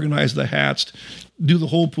 organize the hats, do the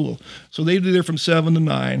whole pool. So they'd be there from 7 to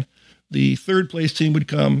 9. The third place team would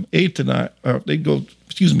come 8 to 9. The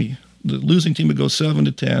losing team would go 7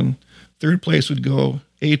 to 10. Third place would go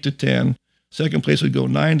 8 to 10. Second place would go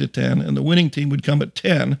 9 to 10. And the winning team would come at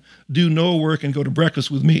 10, do no work, and go to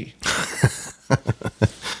breakfast with me. A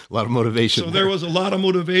lot of motivation. So there was a lot of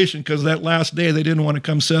motivation, because that last day they didn't want to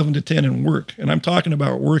come 7 to 10 and work. And I'm talking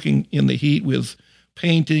about working in the heat with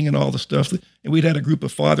painting and all the stuff. And we'd had a group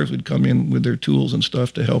of fathers who'd come in with their tools and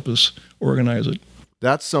stuff to help us organize it.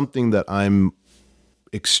 That's something that I'm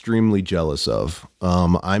extremely jealous of.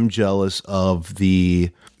 I'm jealous of the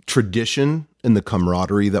tradition and the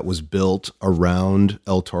camaraderie that was built around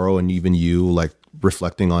El Toro, and even you, like,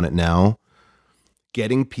 reflecting on it now,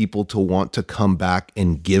 getting people to want to come back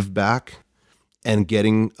and give back, and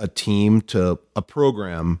getting a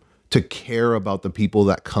program to care about the people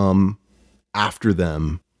that come after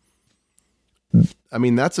them. I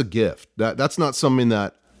mean, that's a gift. That's not something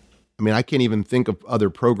that, I can't even think of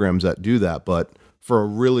other programs that do that, but for a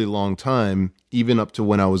really long time, even up to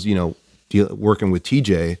when I was, working with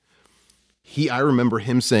TJ, I remember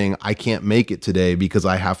him saying, I can't make it today because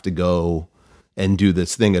I have to go and do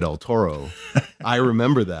this thing at El Toro. I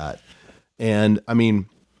remember that. And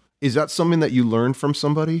is that something that you learned from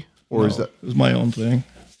somebody, or is that it was my own thing?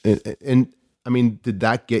 And did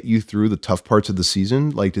that get you through the tough parts of the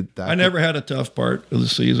season? I never had a tough part of the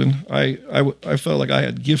season. I felt like I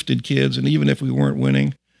had gifted kids, and even if we weren't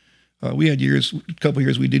winning, we had a couple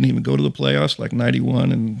years we didn't even go to the playoffs, like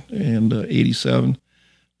 91 and 87.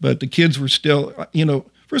 But the kids were still,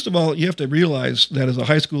 first of all, you have to realize that as a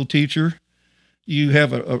high school teacher, you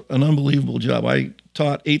have an unbelievable job. I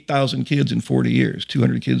taught 8,000 kids in 40 years,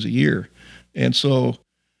 200 kids a year. And so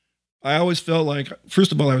I always felt like,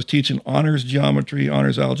 first of all, I was teaching honors geometry,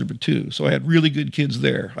 honors algebra too. So I had really good kids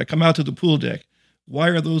there. I come out to the pool deck. Why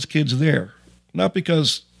are those kids there? Not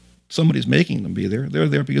because somebody's making them be there. They're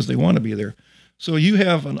there because they want to be there. So you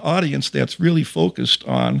have an audience that's really focused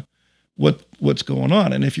on what's going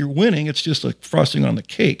on. And if you're winning, it's just like frosting on the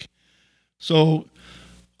cake. So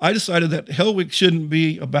I decided that Hell Week shouldn't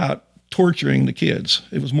be about torturing the kids.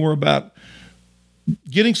 It was more about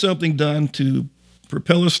getting something done to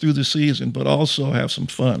propel us through the season, but also have some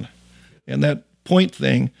fun. And that point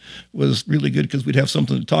thing was really good because we'd have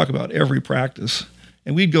something to talk about every practice.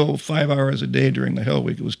 And we'd go 5 hours a day during the Hell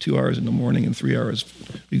Week. It was 2 hours in the morning and 3 hours.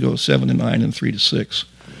 We go 7 to 9 and 3 to 6.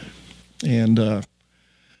 And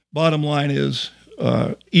bottom line is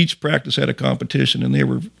each practice had a competition, and they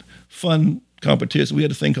were fun competitions. We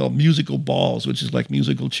had a thing called musical balls, which is like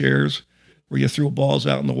musical chairs, where you throw balls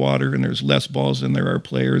out in the water, and there's less balls than there are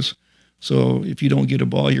players. So if you don't get a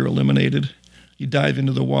ball, you're eliminated. You dive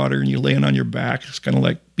into the water, and you land on your back. It's kind of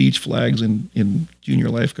like beach flags in junior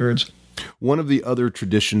lifeguards. One of the other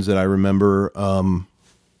traditions that I remember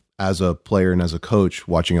as a player and as a coach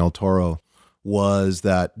watching El Toro was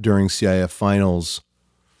that during CIF finals,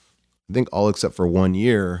 I think all except for 1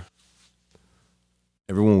 year,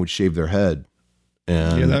 everyone would shave their head.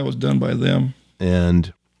 And yeah, that was done by them.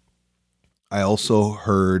 And I also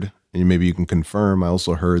heard, and maybe you can confirm, I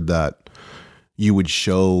also heard that you would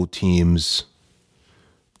show teams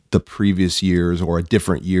the previous year's or a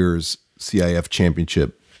different year's CIF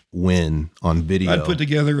championship win on video. I'd put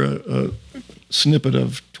together a snippet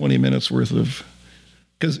of 20 minutes worth of,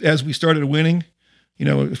 because as we started winning,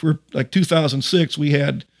 if we're like 2006, we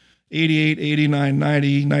had 88, 89,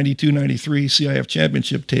 90, 92, 93 CIF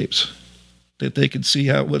championship tapes that they could see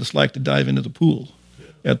what it's like to dive into the pool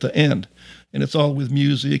at the end. And it's all with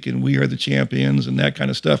music and We Are the Champions and that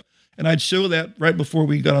kind of stuff. And I'd show that right before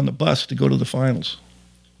we got on the bus to go to the finals.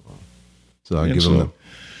 So I'd give them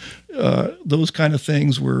those kind of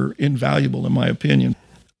things were invaluable, in my opinion.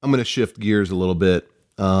 I'm going to shift gears a little bit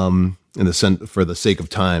for the sake of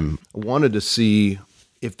time. I wanted to see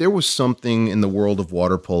if there was something in the world of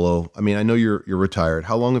water polo. I mean, I know you're retired.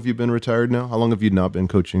 How long have you been retired now? How long have you not been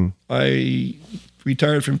coaching? I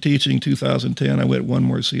retired from teaching 2010. I went one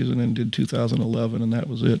more season and did 2011, and that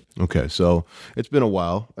was it. Okay, so it's been a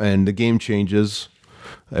while, and the game changes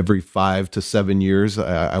every 5 to 7 years,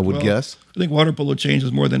 I would guess. I think water polo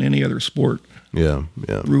changes more than any other sport. Yeah.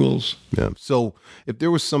 Rules. Yeah. So if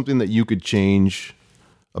there was something that you could change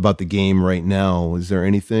about the game right now, is there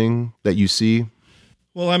anything that you see?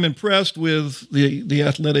 Well, I'm impressed with the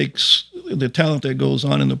athletics, the talent that goes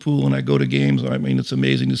on in the pool. When I go to games, I mean, it's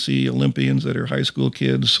amazing to see Olympians that are high school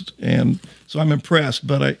kids. And so I'm impressed.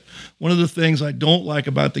 But one of the things I don't like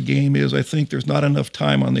about the game is I think there's not enough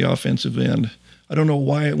time on the offensive end. I don't know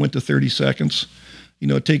why it went to 30 seconds.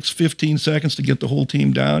 It takes 15 seconds to get the whole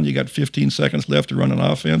team down. You got 15 seconds left to run an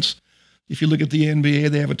offense. If you look at the NBA,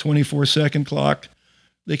 they have a 24-second clock.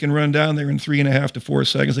 They can run down there in 3.5 to 4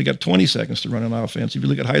 seconds. They got 20 seconds to run an offense. If you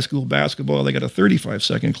look at high school basketball, they got a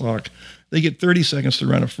 35-second clock. They get 30 seconds to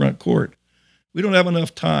run a front court. We don't have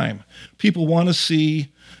enough time. People want to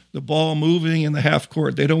see the ball moving in the half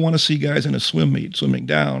court. They don't want to see guys in a swim meet, swimming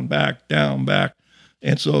down, back.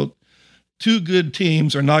 And so two good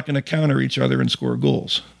teams are not going to counter each other and score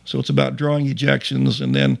goals. So it's about drawing ejections.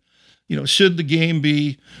 And then, should the game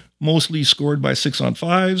be mostly scored by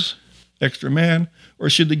 6-on-5s, extra man, or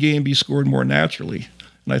should the game be scored more naturally?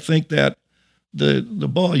 And I think that the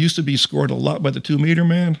ball used to be scored a lot by the 2-meter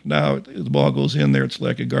man. Now the ball goes in there, it's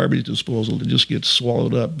like a garbage disposal. It just gets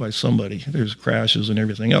swallowed up by somebody. There's crashes and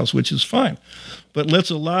everything else, which is fine. But let's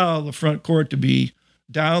allow the front court to be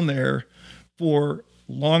down there for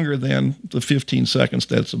longer than the 15 seconds.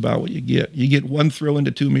 That's about what you get. You get one throw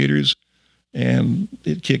into 2 meters and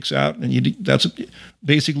it kicks out. And that's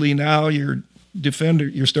basically now your defender,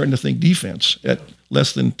 you're starting to think defense at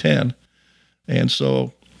less than 10. And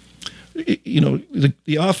so,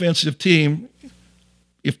 the offensive team,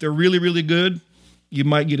 if they're really, really good, you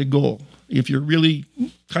might get a goal. If you're really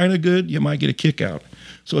kind of good, you might get a kick out.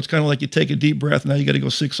 So it's kind of like you take a deep breath. Now you got to go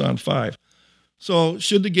 6-on-5. So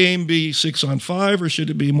should the game be 6-on-5 or should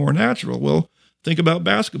it be more natural? Well, think about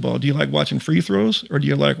basketball. Do you like watching free throws or do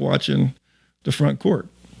you like watching the front court?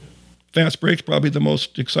 Fast break's probably the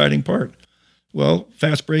most exciting part. Well,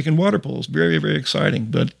 fast break and water polo is very, very exciting.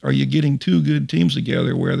 But are you getting two good teams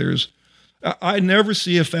together where I never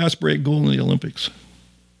see a fast break goal in the Olympics.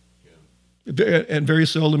 And very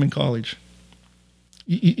seldom in college.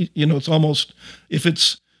 It's almost, if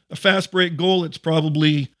it's a fast break goal, it's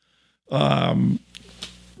probably, a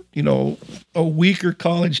weaker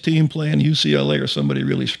college team playing UCLA or somebody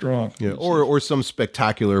really strong. Yeah, or some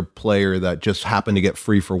spectacular player that just happened to get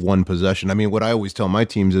free for one possession. I mean, what I always tell my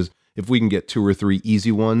teams is if we can get 2 or 3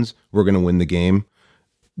 easy ones, we're going to win the game.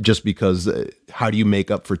 Just because how do you make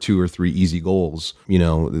up for 2 or 3 easy goals?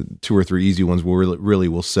 2 or 3 easy ones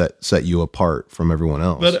will set you apart from everyone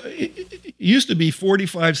else. But it used to be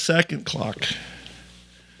 45-second clock.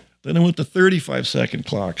 Then it went to 35-second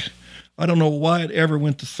clock. I don't know why it ever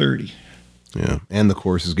went to 30. Yeah, and the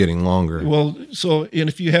course is getting longer. Well, so, and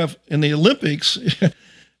if you have, in the Olympics,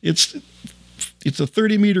 it's a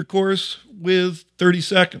 30-meter course with 30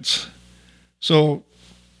 seconds. So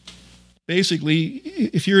basically,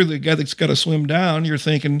 if you're the guy that's got to swim down, you're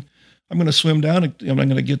thinking, I'm going to swim down and I'm going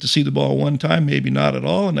to get to see the ball one time, maybe not at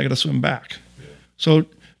all, and I got to swim back. So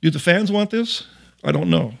do the fans want this? I don't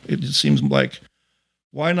know. It just seems like,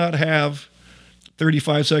 why not have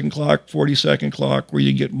 35-second clock, 40-second clock, where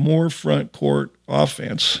you get more front court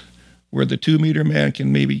offense, where the 2-meter man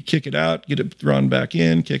can maybe kick it out, get it thrown back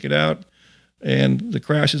in, kick it out, and the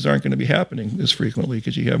crashes aren't going to be happening as frequently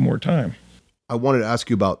because you have more time. I wanted to ask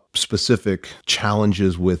you about specific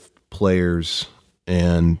challenges with players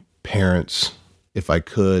and parents, if I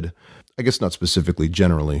could. I guess not specifically,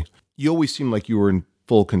 generally. You always seem like you were in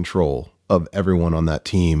full control of everyone on that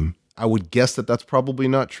team. I would guess that that's probably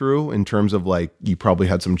not true in terms of like you probably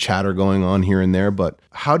had some chatter going on here and there, but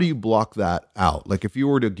how do you block that out? Like if you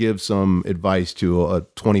were to give some advice to a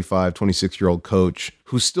 25, 26-year-old coach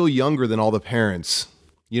who's still younger than all the parents,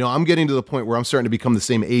 I'm getting to the point where I'm starting to become the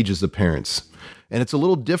same age as the parents. And it's a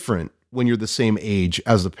little different when you're the same age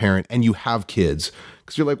as the parent and you have kids,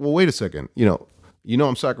 because you're like, well, wait a second,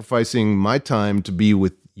 I'm sacrificing my time to be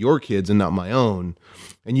with your kids and not my own.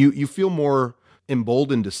 And you feel more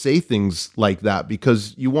emboldened to say things like that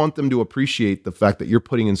because you want them to appreciate the fact that you're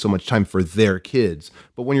putting in so much time for their kids.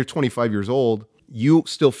 But when you're 25 years old, you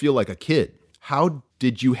still feel like a kid. How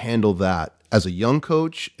did you handle that as a young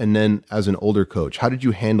coach and then as an older coach? How did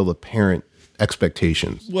you handle the parent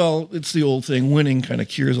expectations? Well, it's the old thing. Winning kind of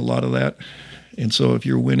cures a lot of that. And so if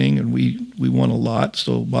you're winning, and we won a lot,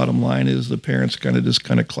 so bottom line is the parents kind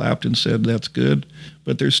of clapped and said, that's good.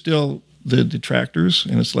 But there's still the detractors,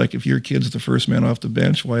 and it's like, if your kid's the first man off the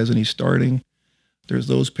bench, why isn't he starting? There's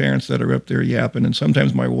those parents that are up there yapping, and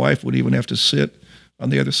sometimes my wife would even have to sit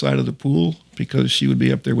on the other side of the pool because she would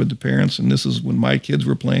be up there with the parents, and this is when my kids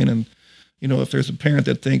were playing. And if there's a parent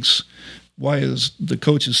that thinks, why is the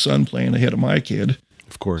coach's son playing ahead of my kid?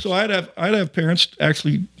 Of course. So I'd have parents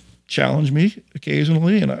actually challenge me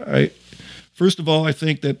occasionally, and I first of all, I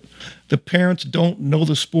think that the parents don't know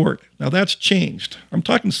the sport. Now, that's changed. I'm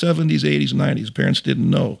talking 70s, 80s, 90s. Parents didn't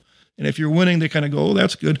know. And if you're winning, they kind of go, oh,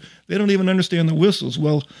 that's good. They don't even understand the whistles.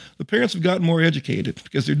 Well, the parents have gotten more educated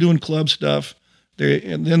because they're doing club stuff.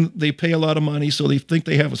 And then they pay a lot of money, so they think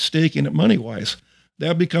they have a stake in it money-wise.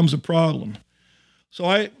 That becomes a problem.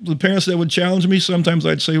 So the parents that would challenge me, sometimes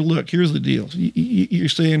I'd say, look, here's the deal. You're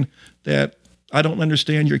saying that I don't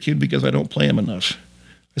understand your kid because I don't play him enough.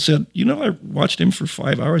 I said, I watched him for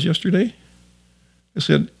 5 hours yesterday. I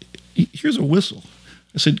said, here's a whistle.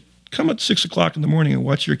 I said, come at 6 o'clock in the morning and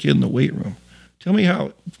watch your kid in the weight room. Tell me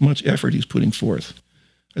how much effort he's putting forth.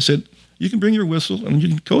 I said, you can bring your whistle and you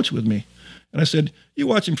can coach with me. And I said, you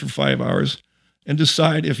watch him for 5 hours and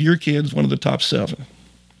decide if your kid's one of the top 7.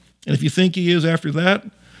 And if you think he is after that,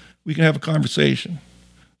 we can have a conversation.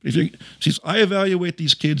 She says, I evaluate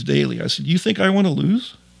these kids daily. I said, you think I want to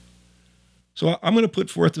lose? So I'm going to put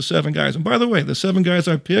forth the 7 guys. And by the way, the 7 guys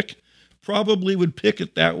I pick probably would pick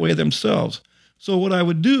it that way themselves. So what I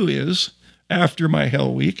would do is, after my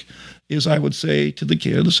hell week, is I would say to the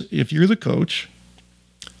kids, if you're the coach,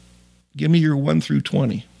 give me your 1 through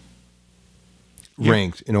 20.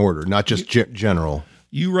 Ranked in order, not just general.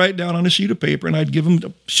 You write down on a sheet of paper, and I'd give them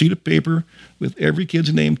a sheet of paper with every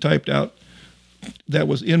kid's name typed out that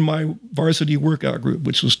was in my varsity workout group,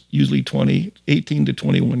 which was usually 18 to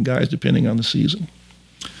 21 guys, depending on the season.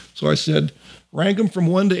 So I said, rank them from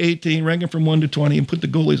 1 to 18, rank them from 1 to 20, and put the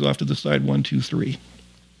goalies off to the side 1, 2, 3.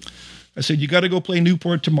 I said, you got to go play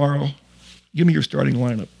Newport tomorrow. Give me your starting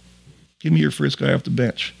lineup. Give me your first guy off the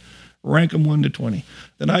bench. Rank them 1 to 20.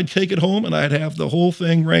 Then I'd take it home, and I'd have the whole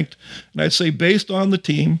thing ranked, and I'd say, based on the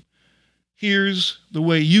team, here's the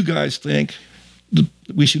way you guys think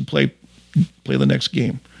we should play the next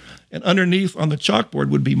game. And underneath on the chalkboard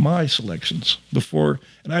would be my selections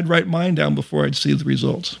and I'd write mine down before I'd see the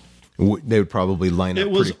results. They would probably line up.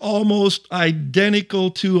 It was almost identical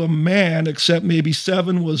to a man, except maybe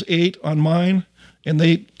 7 was 8 on mine, and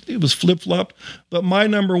it was flip-flopped. But my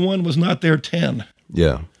number 1 was not their 10.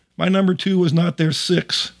 Yeah. My number 2 was not their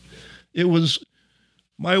 6. It was,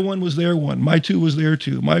 my 1 was their 1. My 2 was their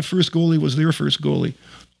 2. My first goalie was their first goalie.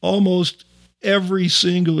 Almost every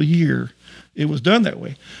single year, it was done that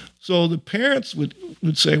way. So the parents would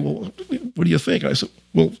say, well, what do you think? And I said,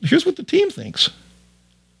 well, here's what the team thinks.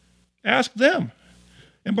 Ask them.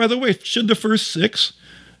 And by the way, should the first 6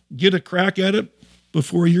 get a crack at it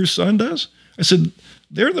before your son does? I said,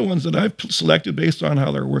 they're the ones that I've selected based on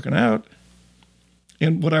how they're working out.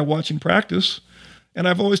 and what I watch in practice. And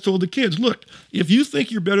I've always told the kids, look, if you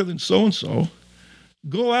think you're better than so-and-so,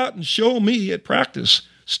 go out and show me at practice.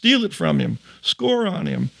 Steal it from him, score on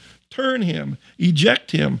him, turn him,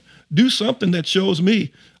 eject him, do something that shows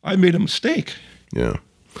me I made a mistake. Yeah.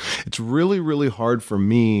 It's really, really hard for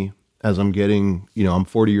me as I'm getting, I'm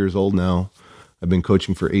 40 years old now. I've been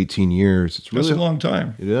coaching for 18 years. It's really That's a long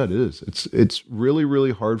time. Yeah, it is. It's really,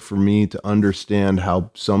 really hard for me to understand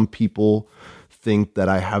how some people think that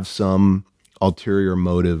I have some ulterior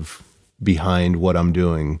motive behind what I'm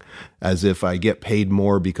doing, as if I get paid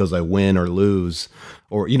more because I win or lose,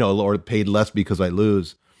 or paid less because I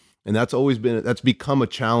lose. And that's become a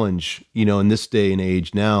challenge, in this day and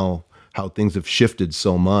age now, how things have shifted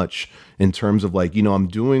so much in terms of I'm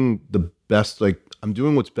doing the best, I'm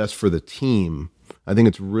doing what's best for the team. I think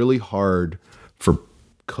it's really hard for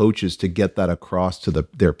coaches to get that across to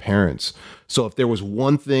their parents. So if there was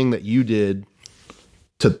one thing that you did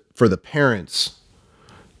for the parents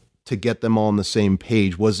to get them all on the same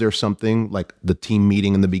page, was there something like the team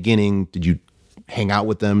meeting in the beginning? Did you hang out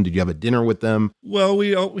with them? Did you have a dinner with them? Well, we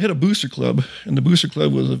had a booster club, and the booster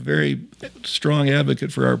club was a very strong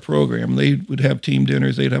advocate for our program. They would have team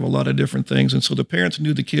dinners. They'd have a lot of different things. And so the parents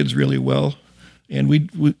knew the kids really well. And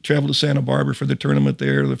we'd travel to Santa Barbara for the tournament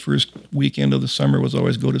there. The first weekend of the summer was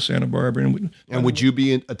always go to Santa Barbara. And would you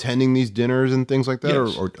be attending these dinners and things like that?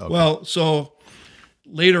 Yes. Okay. Well, so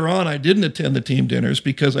later on, I didn't attend the team dinners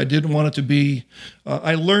because I didn't want it to be,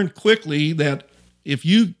 I learned quickly that if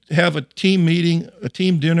you have a team meeting, a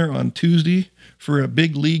team dinner on Tuesday for a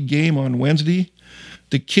big league game on Wednesday,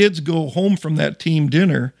 the kids go home from that team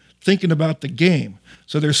dinner thinking about the game.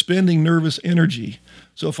 So they're spending nervous energy.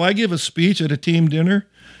 So if I give a speech at a team dinner,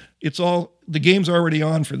 the game's already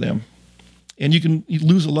on for them. And you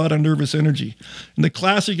lose a lot of nervous energy. And the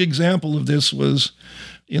classic example of this was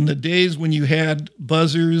in the days when you had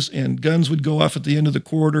buzzers and guns would go off at the end of the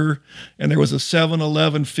quarter, and there was a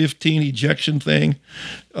 7-11-15 ejection thing.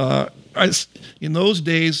 In those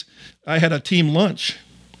days, I had a team lunch.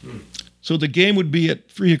 So the game would be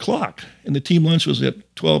at 3 o'clock, and the team lunch was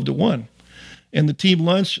at 12 to 1. And the team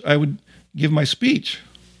lunch, I would give my speech,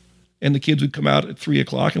 and the kids would come out at 3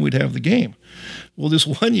 o'clock, and we'd have the game. Well, this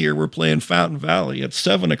one year, we're playing Fountain Valley at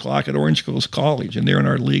 7 o'clock at Orange Coast College, and they're in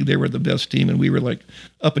our league. They were the best team, and we were like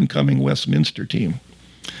up-and-coming Westminster team.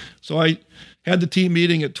 So I had the team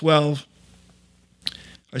meeting at 12.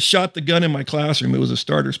 I shot the gun in my classroom. It was a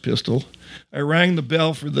starter's pistol. I rang the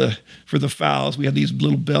bell for the fouls. We had these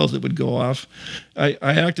little bells that would go off. I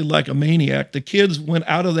acted like a maniac. The kids went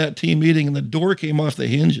out of that team meeting, and the door came off the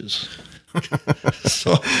hinges.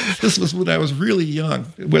 So this was when I was really young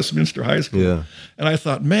at Westminster High School. Yeah. And I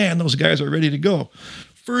thought, man, those guys are ready to go.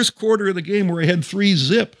 First quarter of the game where I had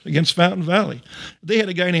 3-zip against Fountain Valley. They had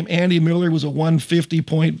a guy named Andy Miller, who was a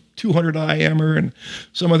 150-point, 200 IMer, and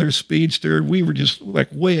some other speedster. We were just like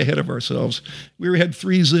way ahead of ourselves. We had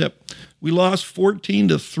 3-zip. We lost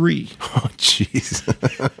 14-3. Oh, jeez.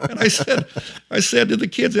 And I said to the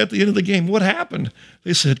kids at the end of the game, what happened?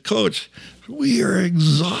 They said, Coach, we are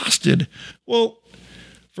exhausted. Well,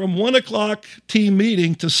 from 1 o'clock team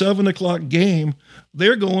meeting to 7 o'clock game,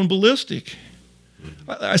 they're going ballistic.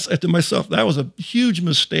 I said to myself, that was a huge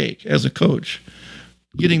mistake as a coach,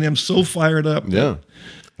 getting them so fired up. Yeah.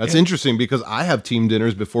 That's interesting because I have team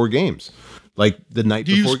dinners before games, like the night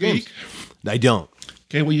before games. I don't.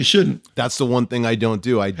 Okay, well, you shouldn't. That's the one thing I don't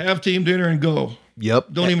do. I have team dinner and go. Yep.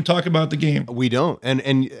 Don't even talk about the game. We don't.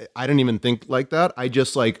 And I don't even think like that. I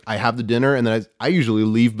just I have the dinner and then I usually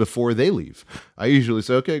leave before they leave. I usually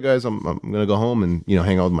say, okay, guys, I'm going to go home and,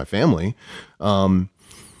 hang out with my family.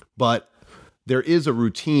 But there is a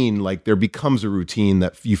routine, there becomes a routine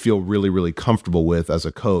that you feel really, really comfortable with as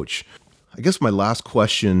a coach. I guess my last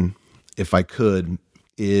question, if I could,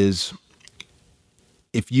 is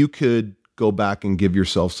if you could go back and give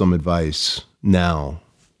yourself some advice now,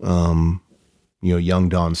 young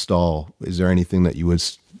Don Stahl, is there anything that you would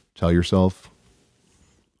tell yourself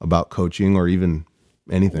about coaching or even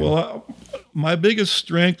anything? Well, my biggest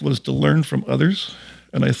strength was to learn from others.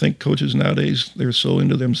 And I think coaches nowadays, they're so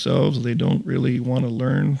into themselves, they don't really want to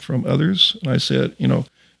learn from others. And I said,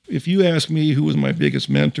 if you ask me who was my biggest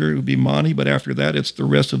mentor, it would be Monty, but after that, it's the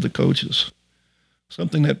rest of the coaches.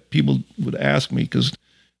 Something that people would ask me, because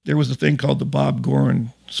there was a thing called the Bob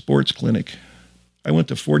Gorin Sports Clinic. I went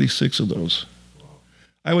to 46 of those.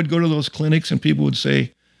 I would go to those clinics and people would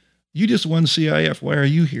say, you just won CIF, why are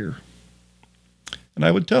you here? And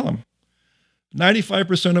I would tell them,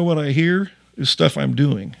 95% of what I hear is stuff I'm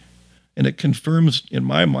doing. And it confirms in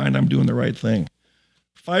my mind I'm doing the right thing.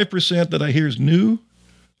 5% that I hear is new,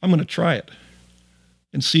 I'm going to try it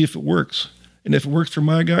and see if it works. And if it works for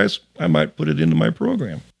my guys, I might put it into my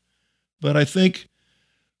program. But I think,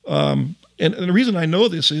 and the reason I know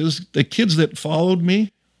this is the kids that followed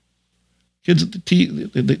me, kids at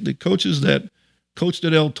the coaches that coached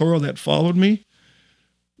at El Toro that followed me,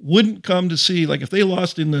 wouldn't come to see, like if they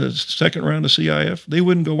lost in the second round of CIF, they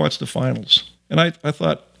wouldn't go watch the finals. And I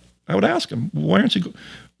thought, I would ask them, why aren't you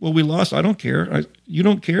well, we lost. I don't care. You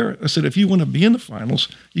don't care? I said, if you want to be in the finals,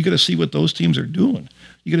 you got to see what those teams are doing.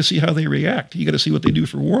 You got to see how they react. You got to see what they do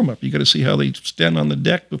for warm-up. You got to see how they stand on the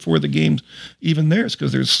deck before the game's even theirs,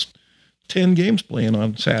 because there's 10 games playing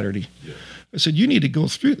on Saturday. Yeah. I said, you need to go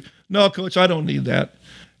through. No, Coach, I don't need that.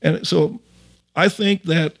 And so I think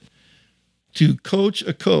that to coach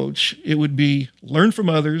a coach, it would be learn from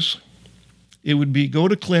others. It would be go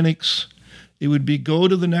to clinics. It would be go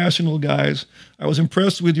to the national guys. I was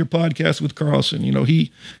impressed with your podcast with Carlson. You know,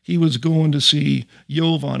 he was going to see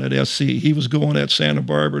Jovan at SC. He was going at Santa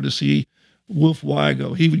Barbara to see Wolf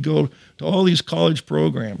Weigo. He would go to all these college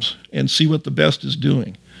programs and see what the best is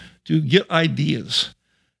doing to get ideas.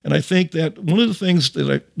 And I think that one of the things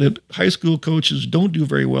that high school coaches don't do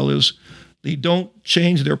very well is they don't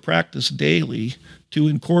change their practice daily to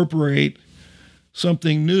incorporate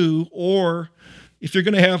something new, or if you're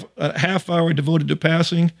going to have a half hour devoted to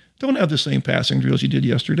passing, don't have the same passing drills you did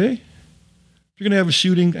yesterday. If you're going to have a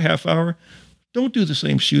shooting half hour, don't do the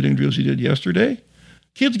same shooting drills you did yesterday.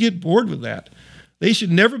 Kids get bored with that. They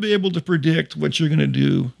should never be able to predict what you're going to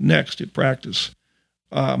do next at practice.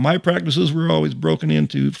 My practices were always broken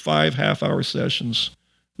into 5 half-hour sessions.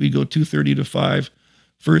 We'd go 2:30 to 5.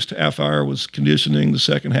 First half hour was conditioning. The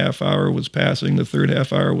second half hour was passing. The third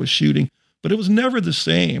half hour was shooting. But it was never the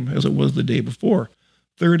same as it was the day before.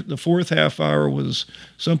 The fourth half hour was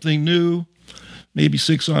something new, maybe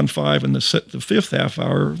 6-on-5, and the fifth half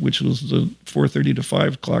hour, which was the 4:30 to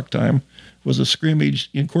 5 o'clock time, was a scrimmage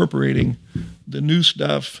incorporating the new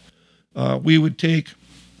stuff. We would take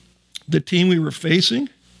the team we were facing.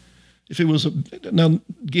 If it was now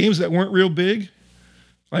games that weren't real big,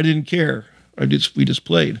 I didn't care. We just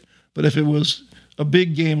played. But if it was a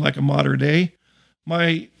big game like a Mater Dei,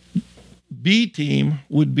 my B team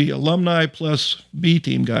would be alumni plus B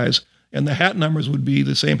team guys, and the hat numbers would be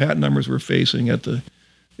the same hat numbers we're facing at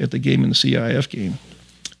the game in the CIF game.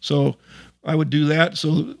 So I would do that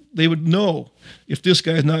so they would know if this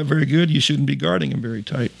guy's not very good, you shouldn't be guarding him very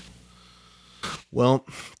tight. Well,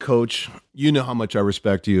 Coach, you know how much I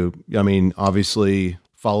respect you. I mean, obviously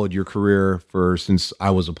followed your career since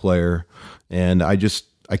I was a player, and I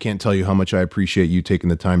can't tell you how much I appreciate you taking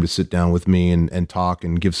the time to sit down with me and talk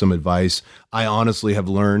and give some advice. I honestly have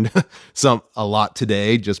learned a lot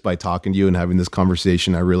today just by talking to you and having this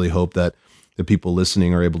conversation. I really hope that the people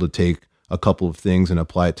listening are able to take a couple of things and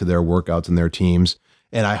apply it to their workouts and their teams.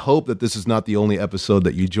 And I hope that this is not the only episode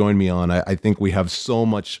that you join me on. I think we have so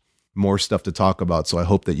much more stuff to talk about. So I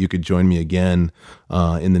hope that you could join me again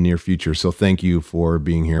in the near future. So thank you for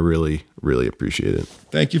being here. Really, really appreciate it.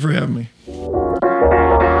 Thank you for having me.